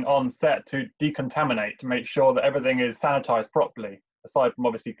using on set to decontaminate, to make sure that everything is sanitized properly, aside from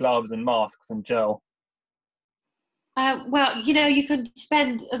obviously gloves and masks and gel? Well, you know, you can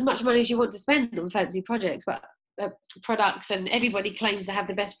spend as much money as you want to spend on fancy projects, but products, and everybody claims to have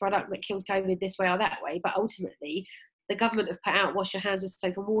the best product that kills COVID this way or that way, but ultimately the government have put out wash your hands with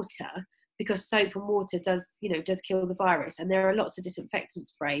soap and water, because soap and water does kill the virus, and there are lots of disinfectant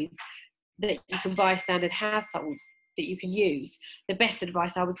sprays that you can buy standard household that you can use. The best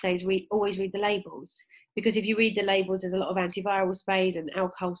advice I would say is always read the labels, because if you read the labels, there's a lot of antiviral sprays and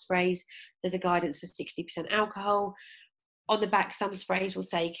alcohol sprays. There's a guidance for 60% alcohol. On the back, some sprays will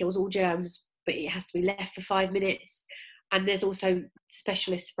say kills all germs, but it has to be left for 5 minutes. And there's also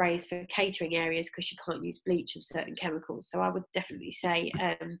specialist sprays for catering areas, because you can't use bleach and certain chemicals. So I would definitely say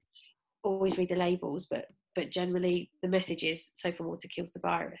always read the labels, but generally the message is soap and water kills the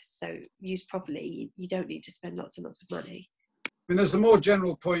virus. So used properly, you don't need to spend lots and lots of money. I mean, there's a more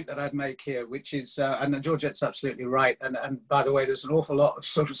general point that I'd make here, which is, and Georgette's absolutely right. And by the way, there's an awful lot of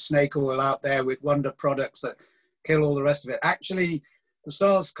sort of snake oil out there with wonder products that kill all the rest of it. Actually, the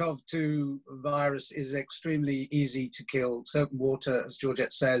SARS-CoV-2 virus is extremely easy to kill. Soap and water, as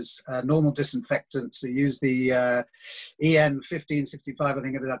Georgette says, normal disinfectants. They use the EN 1565, I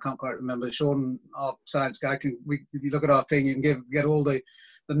think it is. I can't quite remember. Sean, our science guy, if you look at our thing, you can get all the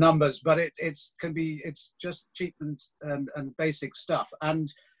numbers. But it's just cheap and basic stuff.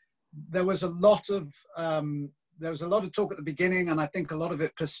 And there was a lot of talk at the beginning, and I think a lot of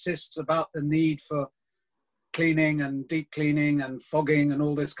it persists, about the need for cleaning and deep cleaning and fogging and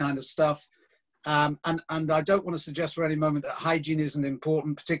all this kind of stuff. And I don't want to suggest for any moment that hygiene isn't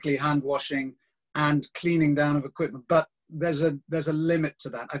important, particularly hand washing and cleaning down of equipment, but there's a limit to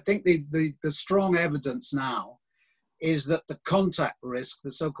that. I think the strong evidence now is that the contact risk, the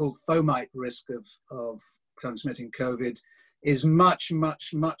so-called fomite risk of transmitting COVID, is much,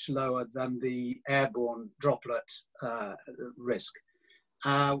 much, much lower than the airborne droplet risk.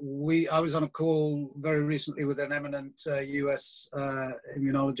 I was on a call very recently with an eminent US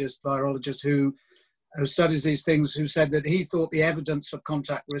immunologist, virologist who studies these things, who said that he thought the evidence for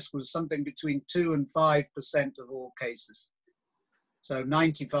contact risk was something between 2 and 5% of all cases. So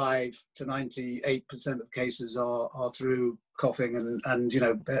 95 to 98% of cases are through coughing and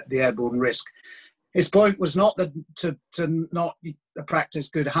the airborne risk. His point was not that to not practice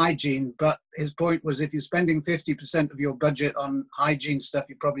good hygiene, but his point was, if you're spending 50% of your budget on hygiene stuff,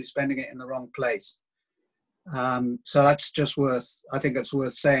 you're probably spending it in the wrong place. So that's just I think it's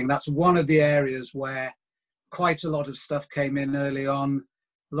worth saying. That's one of the areas where quite a lot of stuff came in early on.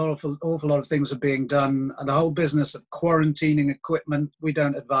 Awful lot of things are being done. And the whole business of quarantining equipment, we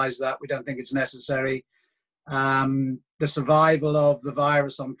don't advise that. We don't think it's necessary. The survival of the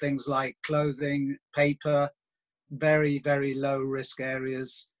virus on things like clothing, paper, very, very low risk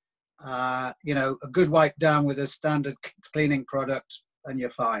areas. A good wipe down with a standard cleaning product and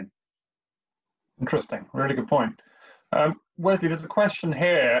you're fine. Interesting, really good point. Wesley, there's a question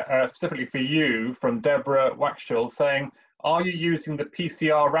here specifically for you from Deborah Waxhill saying, are you using the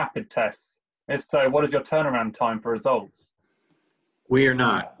PCR rapid tests? If so, what is your turnaround time for results? We are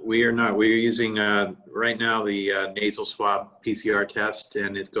not. We are using right now the nasal swab PCR test,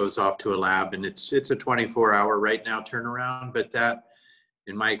 and it goes off to a lab, and it's a 24-hour right now turnaround. But that,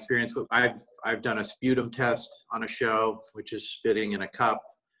 in my experience, I've done a sputum test on a show, which is spitting in a cup,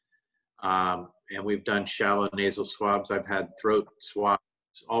 and we've done shallow nasal swabs. I've had throat swabs,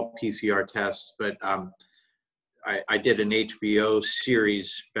 all PCR tests. But I did an HBO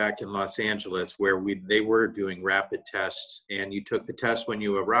series back in Los Angeles where they were doing rapid tests, and you took the test when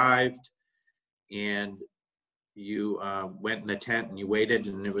you arrived, and you went in a tent and you waited,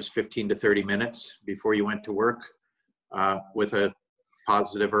 and it was 15 to 30 minutes before you went to work with a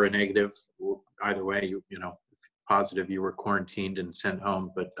positive or a negative. Either way, you know, positive, you were quarantined and sent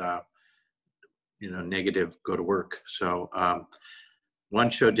home, but you know, negative, go to work. So one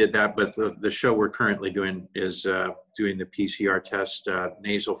show did that, but the show we're currently doing is doing the PCR test,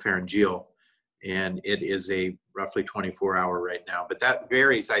 nasopharyngeal, and it is a roughly 24-hour right now. But that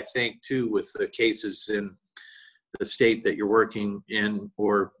varies, I think, too, with the cases in the state that you're working in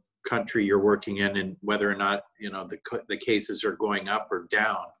or country you're working in, and whether or not, you know, the cases are going up or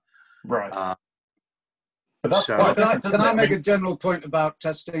down. Right. But that's so, quite can I make a general point about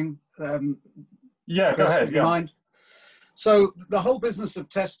testing? Yeah, go ahead. Do you mind? So the whole business of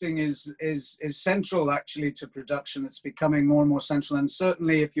testing is central actually to production. It's becoming more and more central, and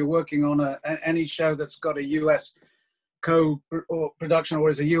certainly if you're working on any show that's got a US co-production or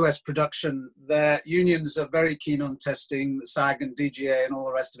is a US production, their unions are very keen on testing, SAG and DGA and all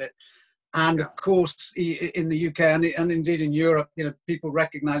the rest of it. And of course, in the UK and indeed in Europe, you know, people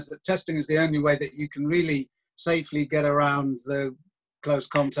recognize that testing is the only way that you can really safely get around the close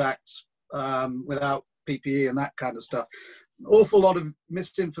contacts without PPE and that kind of stuff. An awful lot of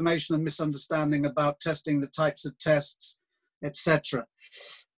misinformation and misunderstanding about testing, the types of tests, etc.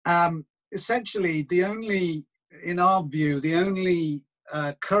 Essentially, in our view, the only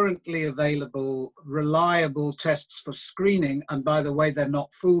currently available reliable tests for screening, and by the way, they're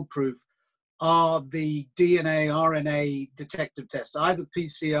not foolproof, are the DNA, RNA detective tests, either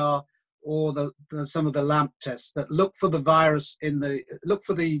PCR or some of the LAMP tests that look for the virus look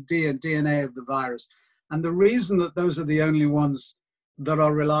for the DNA of the virus. And the reason that those are the only ones that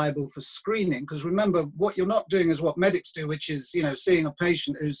are reliable for screening, because remember, what you're not doing is what medics do, which is, you know, seeing a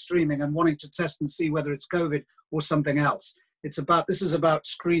patient who's streaming and wanting to test and see whether it's COVID or something else. This is about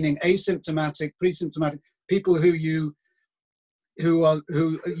screening asymptomatic, pre-symptomatic people who you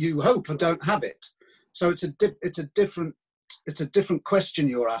hope don't have it. So it's a different question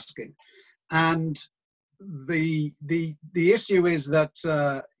you're asking. And the issue is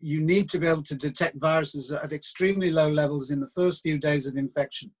that you need to be able to detect viruses at extremely low levels in the first few days of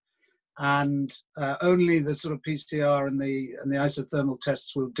infection, and only the sort of PCR and the isothermal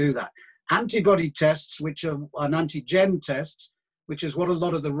tests will do that. Antibody tests, which are antigen tests, which is what a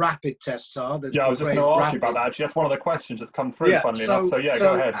lot of the rapid tests are. Yeah, I was just going to ask you about that. Actually, that's one of the questions that's come through, funnily enough. So yeah,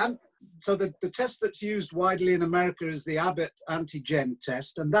 go ahead. So the test that's used widely in America is the Abbott antigen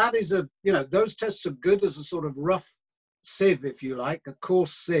test. And that is those tests are good as a sort of rough sieve, if you like, a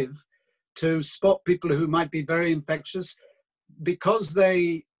coarse sieve to spot people who might be very infectious. Because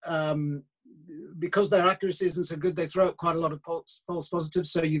their accuracy isn't so good, they throw out quite a lot of false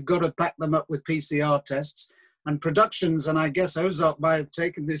positives. So you've got to back them up with PCR tests. And productions, and I guess Ozark might have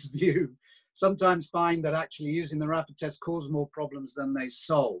taken this view, sometimes find that actually using the rapid test cause more problems than they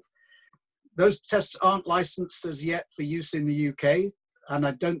solve. Those tests aren't licensed as yet for use in the UK, and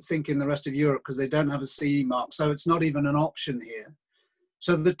I don't think in the rest of Europe because they don't have a CE mark, so it's not even an option here.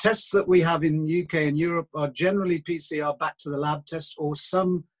 So the tests that we have in the UK and Europe are generally PCR back to the lab test or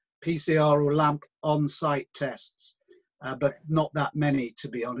some PCR or LAMP on-site tests. But not that many, to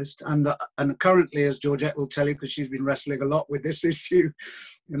be honest. And currently, as Georgette will tell you, because she's been wrestling a lot with this issue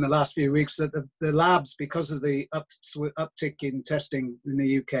in the last few weeks, that the labs, because of the uptick in testing in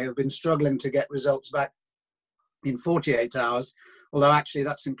the UK, have been struggling to get results back in 48 hours, although actually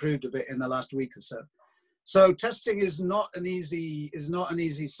that's improved a bit in the last week or so. So testing is not an easy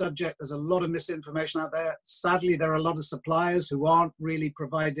subject. There's a lot of misinformation out there. Sadly, there are a lot of suppliers who aren't really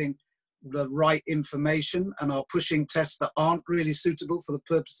providing the right information and are pushing tests that aren't really suitable for the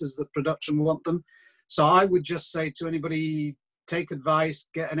purposes that production want them. So I would just say to anybody, take advice,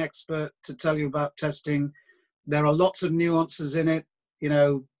 get an expert to tell you about testing. There are lots of nuances in it. You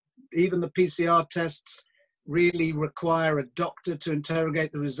know, even the PCR tests really require a doctor to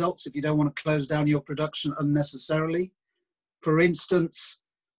interrogate the results if you don't want to close down your production unnecessarily. For instance,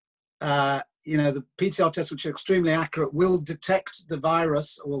 the PCR tests, which are extremely accurate, will detect the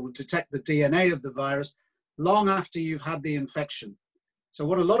virus or will detect the DNA of the virus long after you've had the infection. So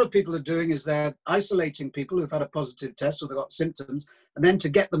what a lot of people are doing is they're isolating people who've had a positive test or they've got symptoms, and then to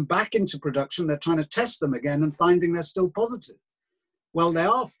get them back into production, they're trying to test them again and finding they're still positive. Well, they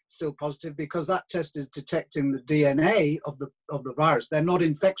are still positive because that test is detecting the DNA of the virus. They're not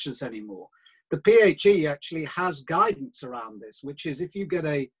infectious anymore. The PHE actually has guidance around this, which is if you get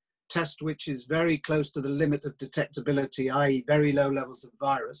a test which is very close to the limit of detectability, i.e. very low levels of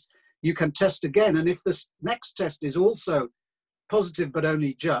virus, you can test again. And if this next test is also positive, but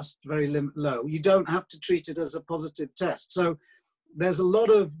only just very low, you don't have to treat it as a positive test. So there's a lot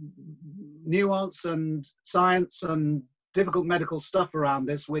of nuance and science and difficult medical stuff around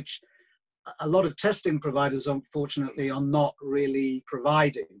this, which a lot of testing providers, unfortunately, are not really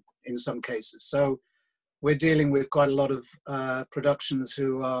providing in some cases. So we're dealing with quite a lot of productions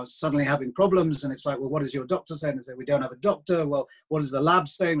who are suddenly having problems, and it's like, well, what is your doctor saying? They say, we don't have a doctor. Well, what is the lab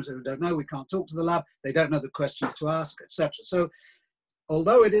saying? We say, we don't know, we can't talk to the lab. They don't know the questions to ask, etc. So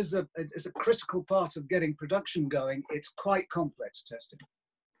although it's a critical part of getting production going, it's quite complex testing.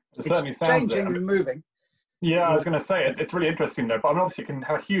 It certainly it's sounds changing and moving. Yeah, I was going to say, it's really interesting though, but I mean, obviously it can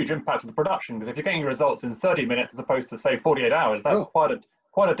have a huge impact on the production, because if you're getting your results in 30 minutes as opposed to, say, 48 hours, that's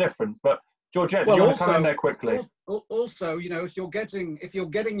quite a difference. But Georgette, do you want to come in there quickly? Also, you know, if you're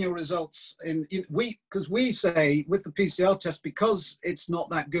getting your results because we say with the PCR test, because it's not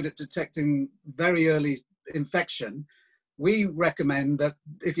that good at detecting very early infection, we recommend that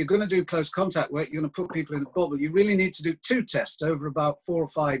if you're going to do close contact work, you're going to put people in a bubble, you really need to do 2 tests over about 4 or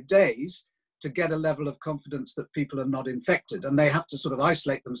 5 days to get a level of confidence that people are not infected, and they have to sort of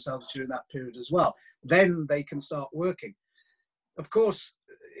isolate themselves during that period as well. Then they can start working. Of course,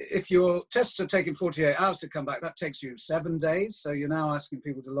 if your tests are taking 48 hours to come back, that takes you 7 days. So you're now asking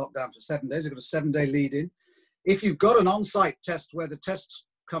people to lock down for 7 days. You've got a 7-day lead in. If you've got an on-site test where the tests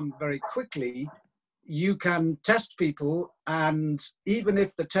come very quickly, you can test people, and even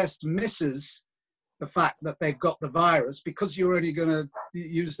if the test misses the fact that they've got the virus, because you're only going to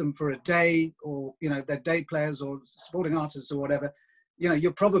use them for a day, or, you know, they're day players or sporting artists or whatever, you know,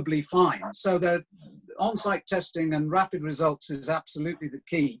 you're probably fine. So the on-site testing and rapid results is absolutely the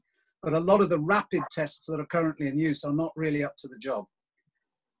key. But a lot of the rapid tests that are currently in use are not really up to the job.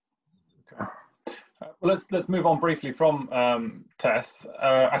 Okay. Well, let's move on briefly from tests.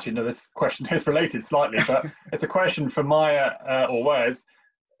 Actually, no, this question is related slightly, but it's a question for Maya or Wes.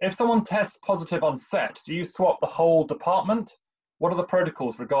 If someone tests positive on set, do you swap the whole department? What are the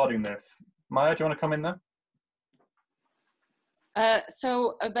protocols regarding this? Maya, do you want to come in there?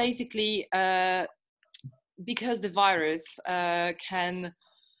 So basically, because the virus can,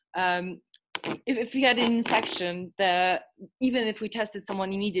 if we had an infection, even if we tested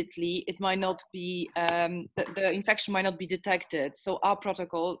someone immediately, it might not be, the infection might not be detected. So our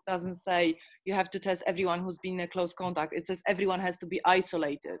protocol doesn't say you have to test everyone who's been in a close contact. It says everyone has to be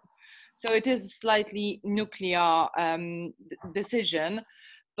isolated. So it is a slightly nuclear decision,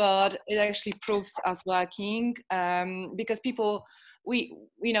 but it actually proves us working, because people,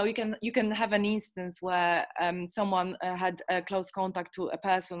 you can have an instance where someone had a close contact to a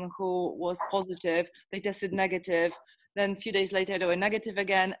person who was positive, they tested negative, then a few days later they were negative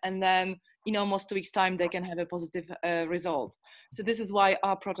again, and then in almost 2 weeks' time they can have a positive result. So this is why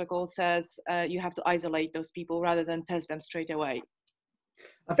our protocol says you have to isolate those people rather than test them straight away.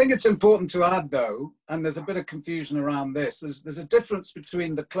 I think it's important to add, though, and there's a bit of confusion around this, there's a difference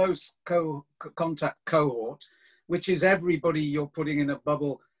between the close contact cohort, which is everybody you're putting in a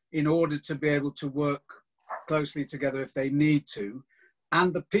bubble in order to be able to work closely together if they need to,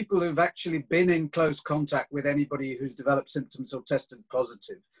 and the people who've actually been in close contact with anybody who's developed symptoms or tested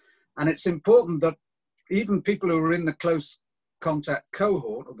positive. And it's important that even people who are in the close contact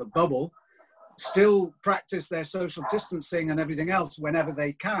cohort or the bubble still practice their social distancing and everything else whenever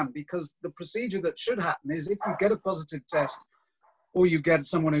they can, because the procedure that should happen is if you get a positive test or you get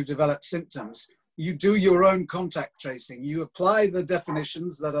someone who develops symptoms, you do your own contact tracing. You apply the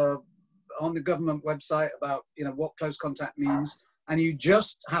definitions that are on the government website about, you know, what close contact means, and you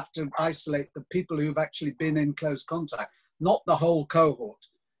just have to isolate the people who've actually been in close contact, not the whole cohort.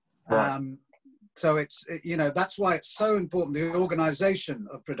 Right. So it's, you know, that's why it's so important, the organization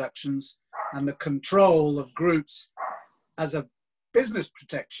of productions and the control of groups as a business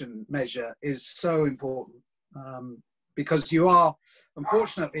protection measure is so important, because you are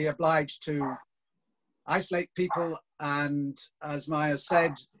unfortunately obliged to isolate people, and as Maya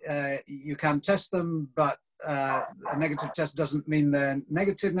said, you can test them, but a negative test doesn't mean they're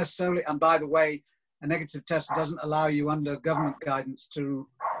negative necessarily. And by the way, a negative test doesn't allow you under government guidance to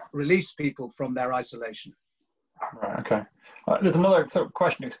release people from their isolation. Right, okay. There's another sort of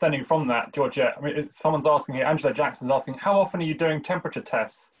question extending from that, Georgette. I mean, someone's asking here, Angela Jackson's asking, how often are you doing temperature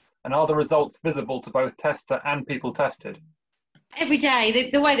tests, and are the results visible to both tester and people tested? Every day.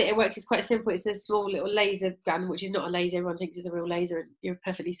 The way that it works is quite simple. It's a small little laser gun, which is not a laser. Everyone thinks it's a real laser, and you're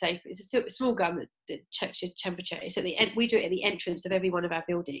perfectly safe. It's a small gun that checks your temperature. It's at the end. We do it at the entrance of every one of our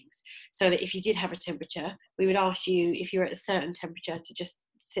buildings, so that if you did have a temperature, we would ask you, if you're at a certain temperature, to just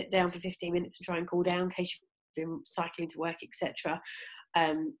sit down for 15 minutes and try and cool down in case you've been cycling to work, etc.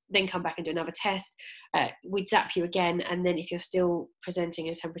 then come back and do another test. We'd zap you again, and then if you're still presenting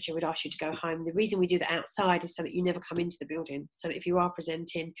a temperature, we'd ask you to go home. The reason we do that outside is so that you never come into the building, so that if you are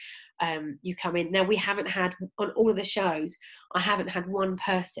presenting, you come in. Now, we haven't had, on all of the shows, I haven't had one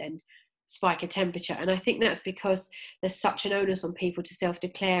person spike a temperature, and I think that's because there's such an onus on people to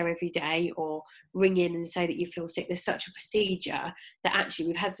self-declare every day or ring in and say that you feel sick. There's such a procedure that actually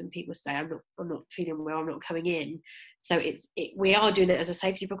we've had some people say, I'm not feeling well, I'm not coming in. So we are doing it as a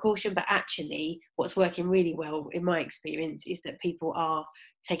safety precaution, but actually what's working really well in my experience is that people are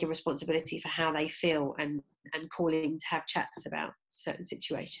taking responsibility for how they feel and calling to have chats about certain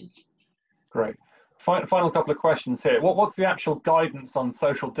situations. Great. Final couple of questions here. What's the actual guidance on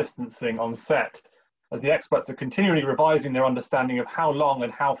social distancing on set, as the experts are continually revising their understanding of how long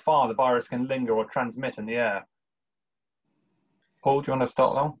and how far the virus can linger or transmit in the air? Paul, do you want to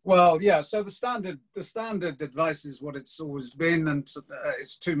start that? Well, yeah. So the standard advice is what it's always been, and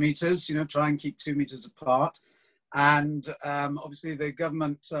it's 2 meters. Try and keep 2 meters apart. And obviously, the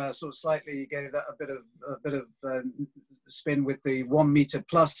government sort of slightly gave that a bit of spin with the 1 meter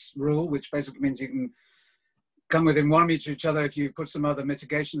plus rule, which basically means you can come within 1 meter of each other if you put some other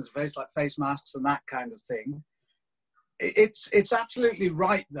mitigations in place, like face masks and that kind of thing. It's absolutely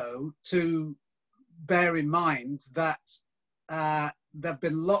right, though, to bear in mind that there have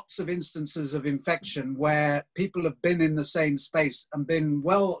been lots of instances of infection where people have been in the same space and been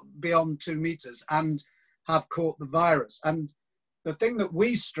well beyond 2 meters and have caught the virus. And the thing that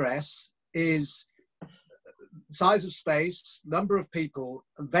we stress is size of space, number of people,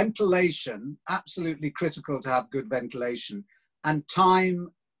 ventilation, absolutely critical to have good ventilation, and time,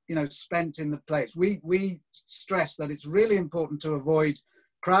 spent in the place. We stress that it's really important to avoid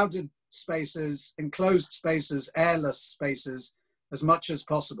crowded spaces, enclosed spaces, airless spaces as much as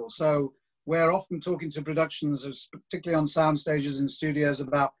possible. So we're often talking to productions, particularly on sound stages and studios,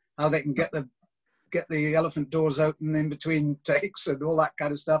 about how they can get the elephant doors open in between takes and all that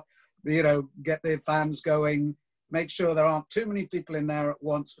kind of stuff. Get the fans going, make sure there aren't too many people in there at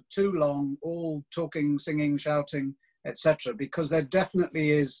once for too long, all talking, singing, shouting, etc. Because there definitely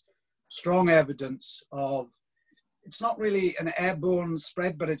is strong evidence of, it's not really an airborne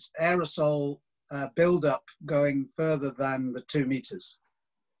spread, but it's aerosol buildup going further than the 2 meters.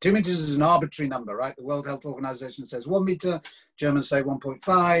 2 meters is an arbitrary number, right? The World Health Organization says 1 meter, Germans say 1.5.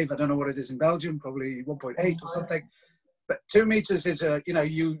 I don't know what it is in Belgium, probably 1.8 or something. But 2 meters is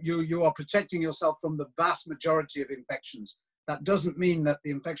you are protecting yourself from the vast majority of infections. That doesn't mean that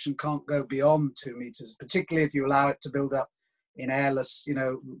the infection can't go beyond 2 meters, particularly if you allow it to build up in airless,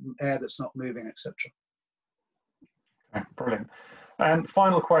 air that's not moving, etc. Okay, brilliant. And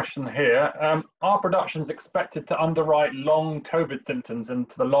final question here. Are productions expected to underwrite long COVID symptoms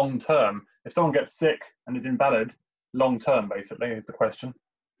into the long term? If someone gets sick and is invalid, long term, basically, is the question.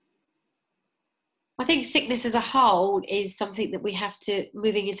 I think sickness as a whole is something that we have to,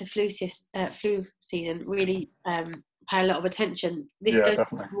 moving into flu season, really pay a lot of attention. This goes back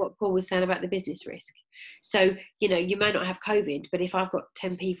to what Paul was saying about the business risk. So, you may not have COVID, but if I've got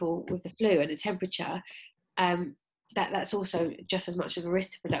 10 people with the flu and a temperature, that's also just as much of a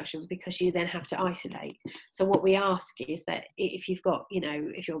risk to production, because you then have to isolate. So what we ask is that if you've got,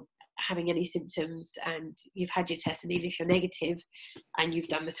 if you're having any symptoms and you've had your test, and even if you're negative and you've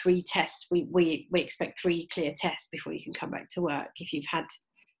done the 3 tests, we expect 3 clear tests before you can come back to work if you've had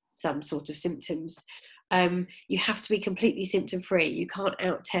some sort of symptoms. You have to be completely symptom free. You can't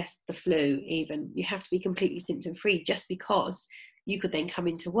out test the flu even. You have to be completely symptom free, just because you could then come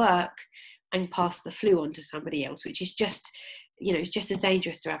into work and pass the flu on to somebody else, which is just as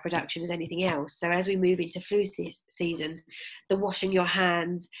dangerous to our production as anything else. So as we move into flu season, the washing your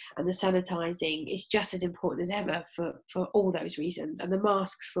hands and the sanitizing is just as important as ever for all those reasons. And the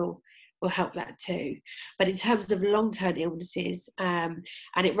masks will help that too. But in terms of long-term illnesses, and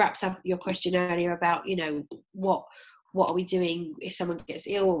it wraps up your question earlier about, what are we doing if someone gets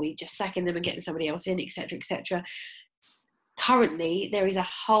ill? Are we just sacking them and getting somebody else in, etc., etc.? Currently, there is a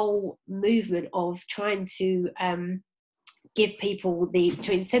whole movement of trying to give people to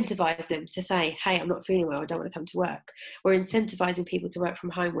incentivize them to say, hey, I'm not feeling well, I don't want to come to work. We're incentivizing people to work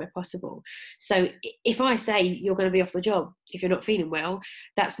from home where possible. So if I say you're going to be off the job if you're not feeling well,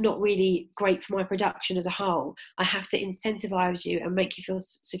 that's not really great for my production as a whole. I have to incentivize you and make you feel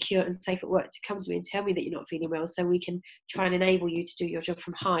secure and safe at work to come to me and tell me that you're not feeling well, so we can try and enable you to do your job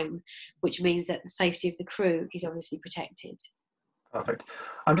from home, which means that the safety of the crew is obviously protected. Perfect.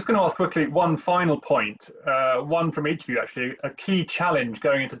 I'm just going to ask quickly one final point, one from each of you actually, a key challenge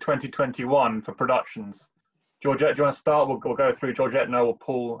going into 2021 for productions. Georgette, do you want to start? We'll go through Georgette, Noel,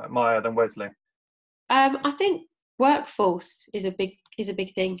 Paul, Maya, then Wesley. I think workforce is a big is a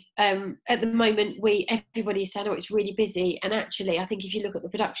big thing. At the moment, everybody's saying, oh, it's really busy. And actually, I think if you look at the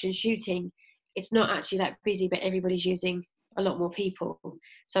production shooting, it's not actually that busy, but everybody's using a lot more people.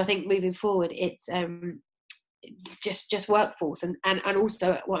 So I think moving forward, it's just workforce. And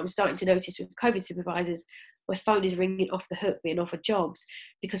also what I'm starting to notice with COVID supervisors, where phone is ringing off the hook, being offered jobs,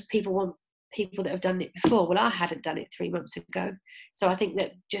 because people want people that have done it before. Well, I hadn't done it 3 months ago. So I think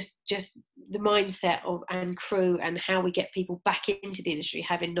that just the mindset of and crew and how we get people back into the industry,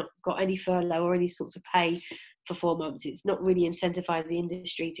 having not got any furlough or any sorts of pay for 4 months, it's not really incentivized the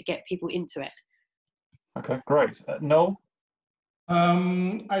industry to get people into it. Okay, great. Noel?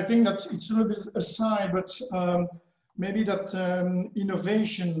 I think that it's a little bit aside, but maybe that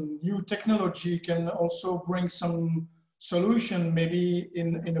innovation, new technology can also bring some solution, maybe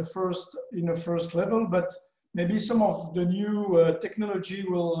in a first level, but maybe some of the new technology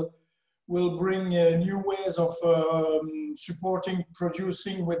will bring new ways of supporting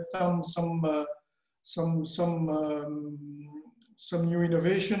producing with some new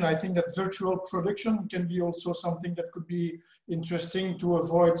innovation. I think that virtual production can be also something that could be interesting to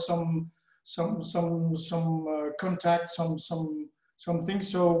avoid some contact, some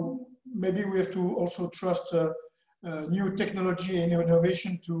things. So maybe we have to also trust new technology and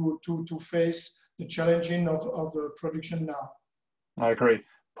innovation to face the challenging of the production now. I agree.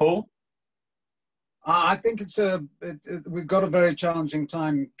 Paul? I think we've got a very challenging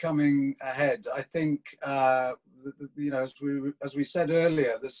time coming ahead. I think, you know, as we said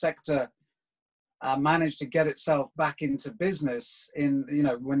earlier, the sector managed to get itself back into business in, you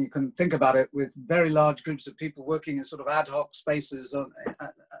know, when you can think about it, with very large groups of people working in sort of ad hoc spaces on a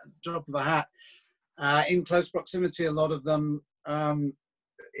drop of a hat, in close proximity, a lot of them,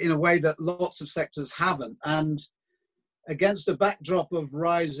 in a way that lots of sectors haven't. And against a backdrop of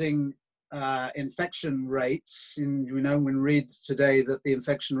rising infection rates, we know we read today that the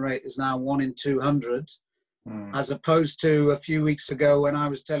infection rate is now 1 in 200, as opposed to a few weeks ago when I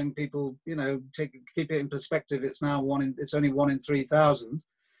was telling people, you know, keep it in perspective, it's now it's only 1 in 3,000.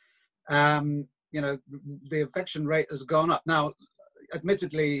 You know, the infection rate has gone up. Now,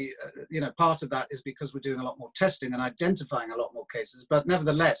 admittedly, you know, part of that is because we're doing a lot more testing and identifying a lot more cases, but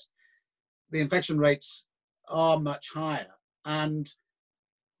nevertheless, the infection rates are much higher. And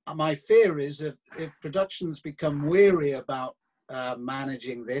my fear is if productions become weary about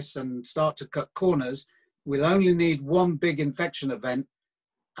managing this and start to cut corners, we'll only need one big infection event,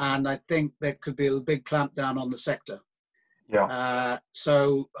 and I think there could be a big clampdown on the sector. Yeah.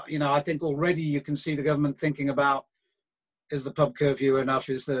 So, you know, I think already you can see the government thinking about, is the pub curfew enough?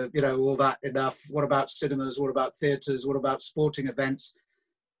 Is the, you know, all that enough? What about cinemas? What about theatres? What about sporting events?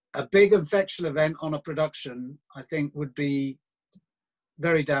 A big infection event on a production, I think, would be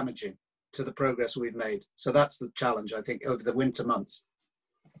very damaging to the progress we've made. So that's the challenge, I think, over the winter months.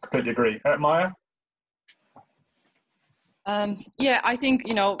 Completely agree. Maya? Yeah, I think,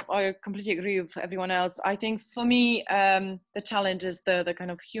 you know, I completely agree with everyone else. I think for me, the challenge is the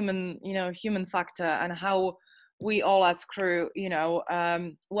kind of human factor, and how we all as crew, you know,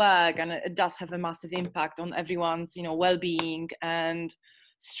 work, and it does have a massive impact on everyone's, you know, well-being and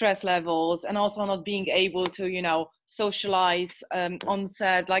stress levels, and also not being able to, you know, socialize on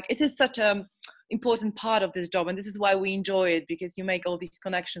set. Like, it is such a important part of this job, and this is why we enjoy it, because you make all these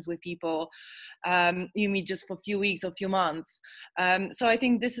connections with people you meet just for a few weeks or few months. So I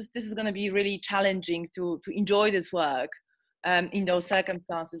think this is going to be really challenging to enjoy this work in those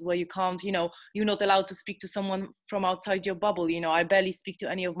circumstances where you can't, you know, you're not allowed to speak to someone from outside your bubble. You know, I barely speak to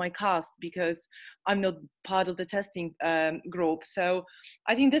any of my cast because I'm not part of the testing group. So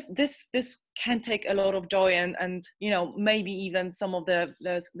I think this can take a lot of joy and you know, maybe even some of the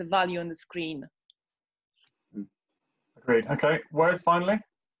value on the screen. Agreed. Okay, Wes, finally?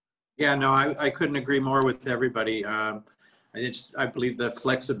 Yeah, no, I couldn't agree more with everybody. I believe the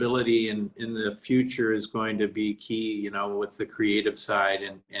flexibility in the future is going to be key, you know, with the creative side,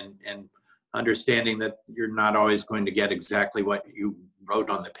 and understanding that you're not always going to get exactly what you wrote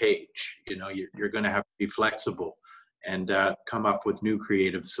on the page. You know, you're going to have to be flexible and come up with new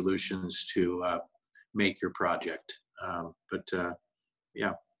creative solutions to make your project.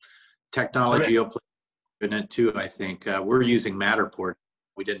 Yeah, technology will play in it too, I think. We're using Matterport.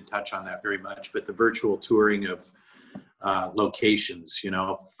 We didn't touch on that very much, but the virtual touring of locations, you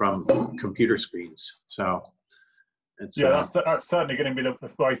know, from computer screens. So it's, yeah, that's certainly going to be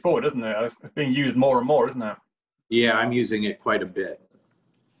the way forward, isn't it? It's being used more and more, isn't it? Yeah, I'm using it quite a bit.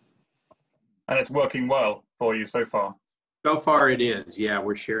 And it's working well for you so far? So far it is, yeah.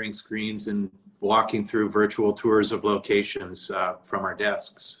 We're sharing screens and walking through virtual tours of locations from our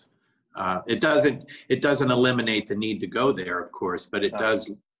desks. It doesn't eliminate the need to go there, of course, but it does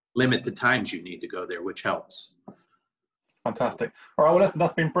limit the times you need to go there, which helps. Fantastic. All right, well, listen,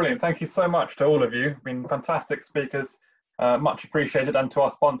 that's been brilliant. Thank you so much to all of you. Been fantastic speakers, much appreciated, and to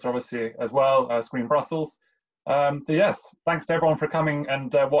our sponsor, obviously, as well, Screen Brussels. So yes, thanks to everyone for coming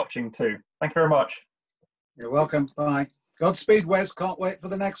and watching too. Thank you very much. You're welcome. Bye. Godspeed, Wes. Can't wait for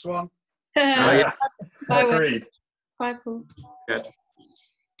the next one. Yeah. Bye, Agreed. Bye, Paul. Yeah.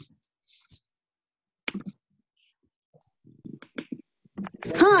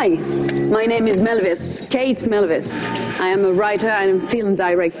 Hi, my name is Melvis, Kate Melvis. I am a writer and film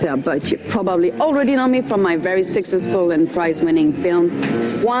director, but you probably already know me from my very successful and prize-winning film,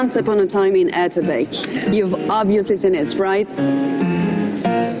 Once Upon a Time in Etterbeek. You've obviously seen it, right?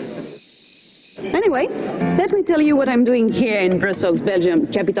 Anyway, let me tell you what I'm doing here in Brussels, Belgium,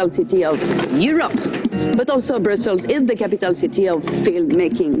 capital city of Europe. But also Brussels is the capital city of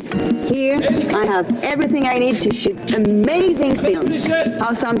filmmaking. Here, I have everything I need to shoot amazing films.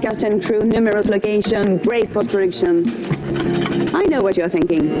 Awesome cast and crew, numerous locations, great post-production. I know what you're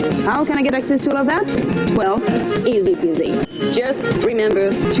thinking. How can I get access to all of that? Well, easy peasy. Just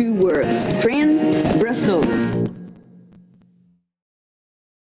remember 2 words. Screen Brussels.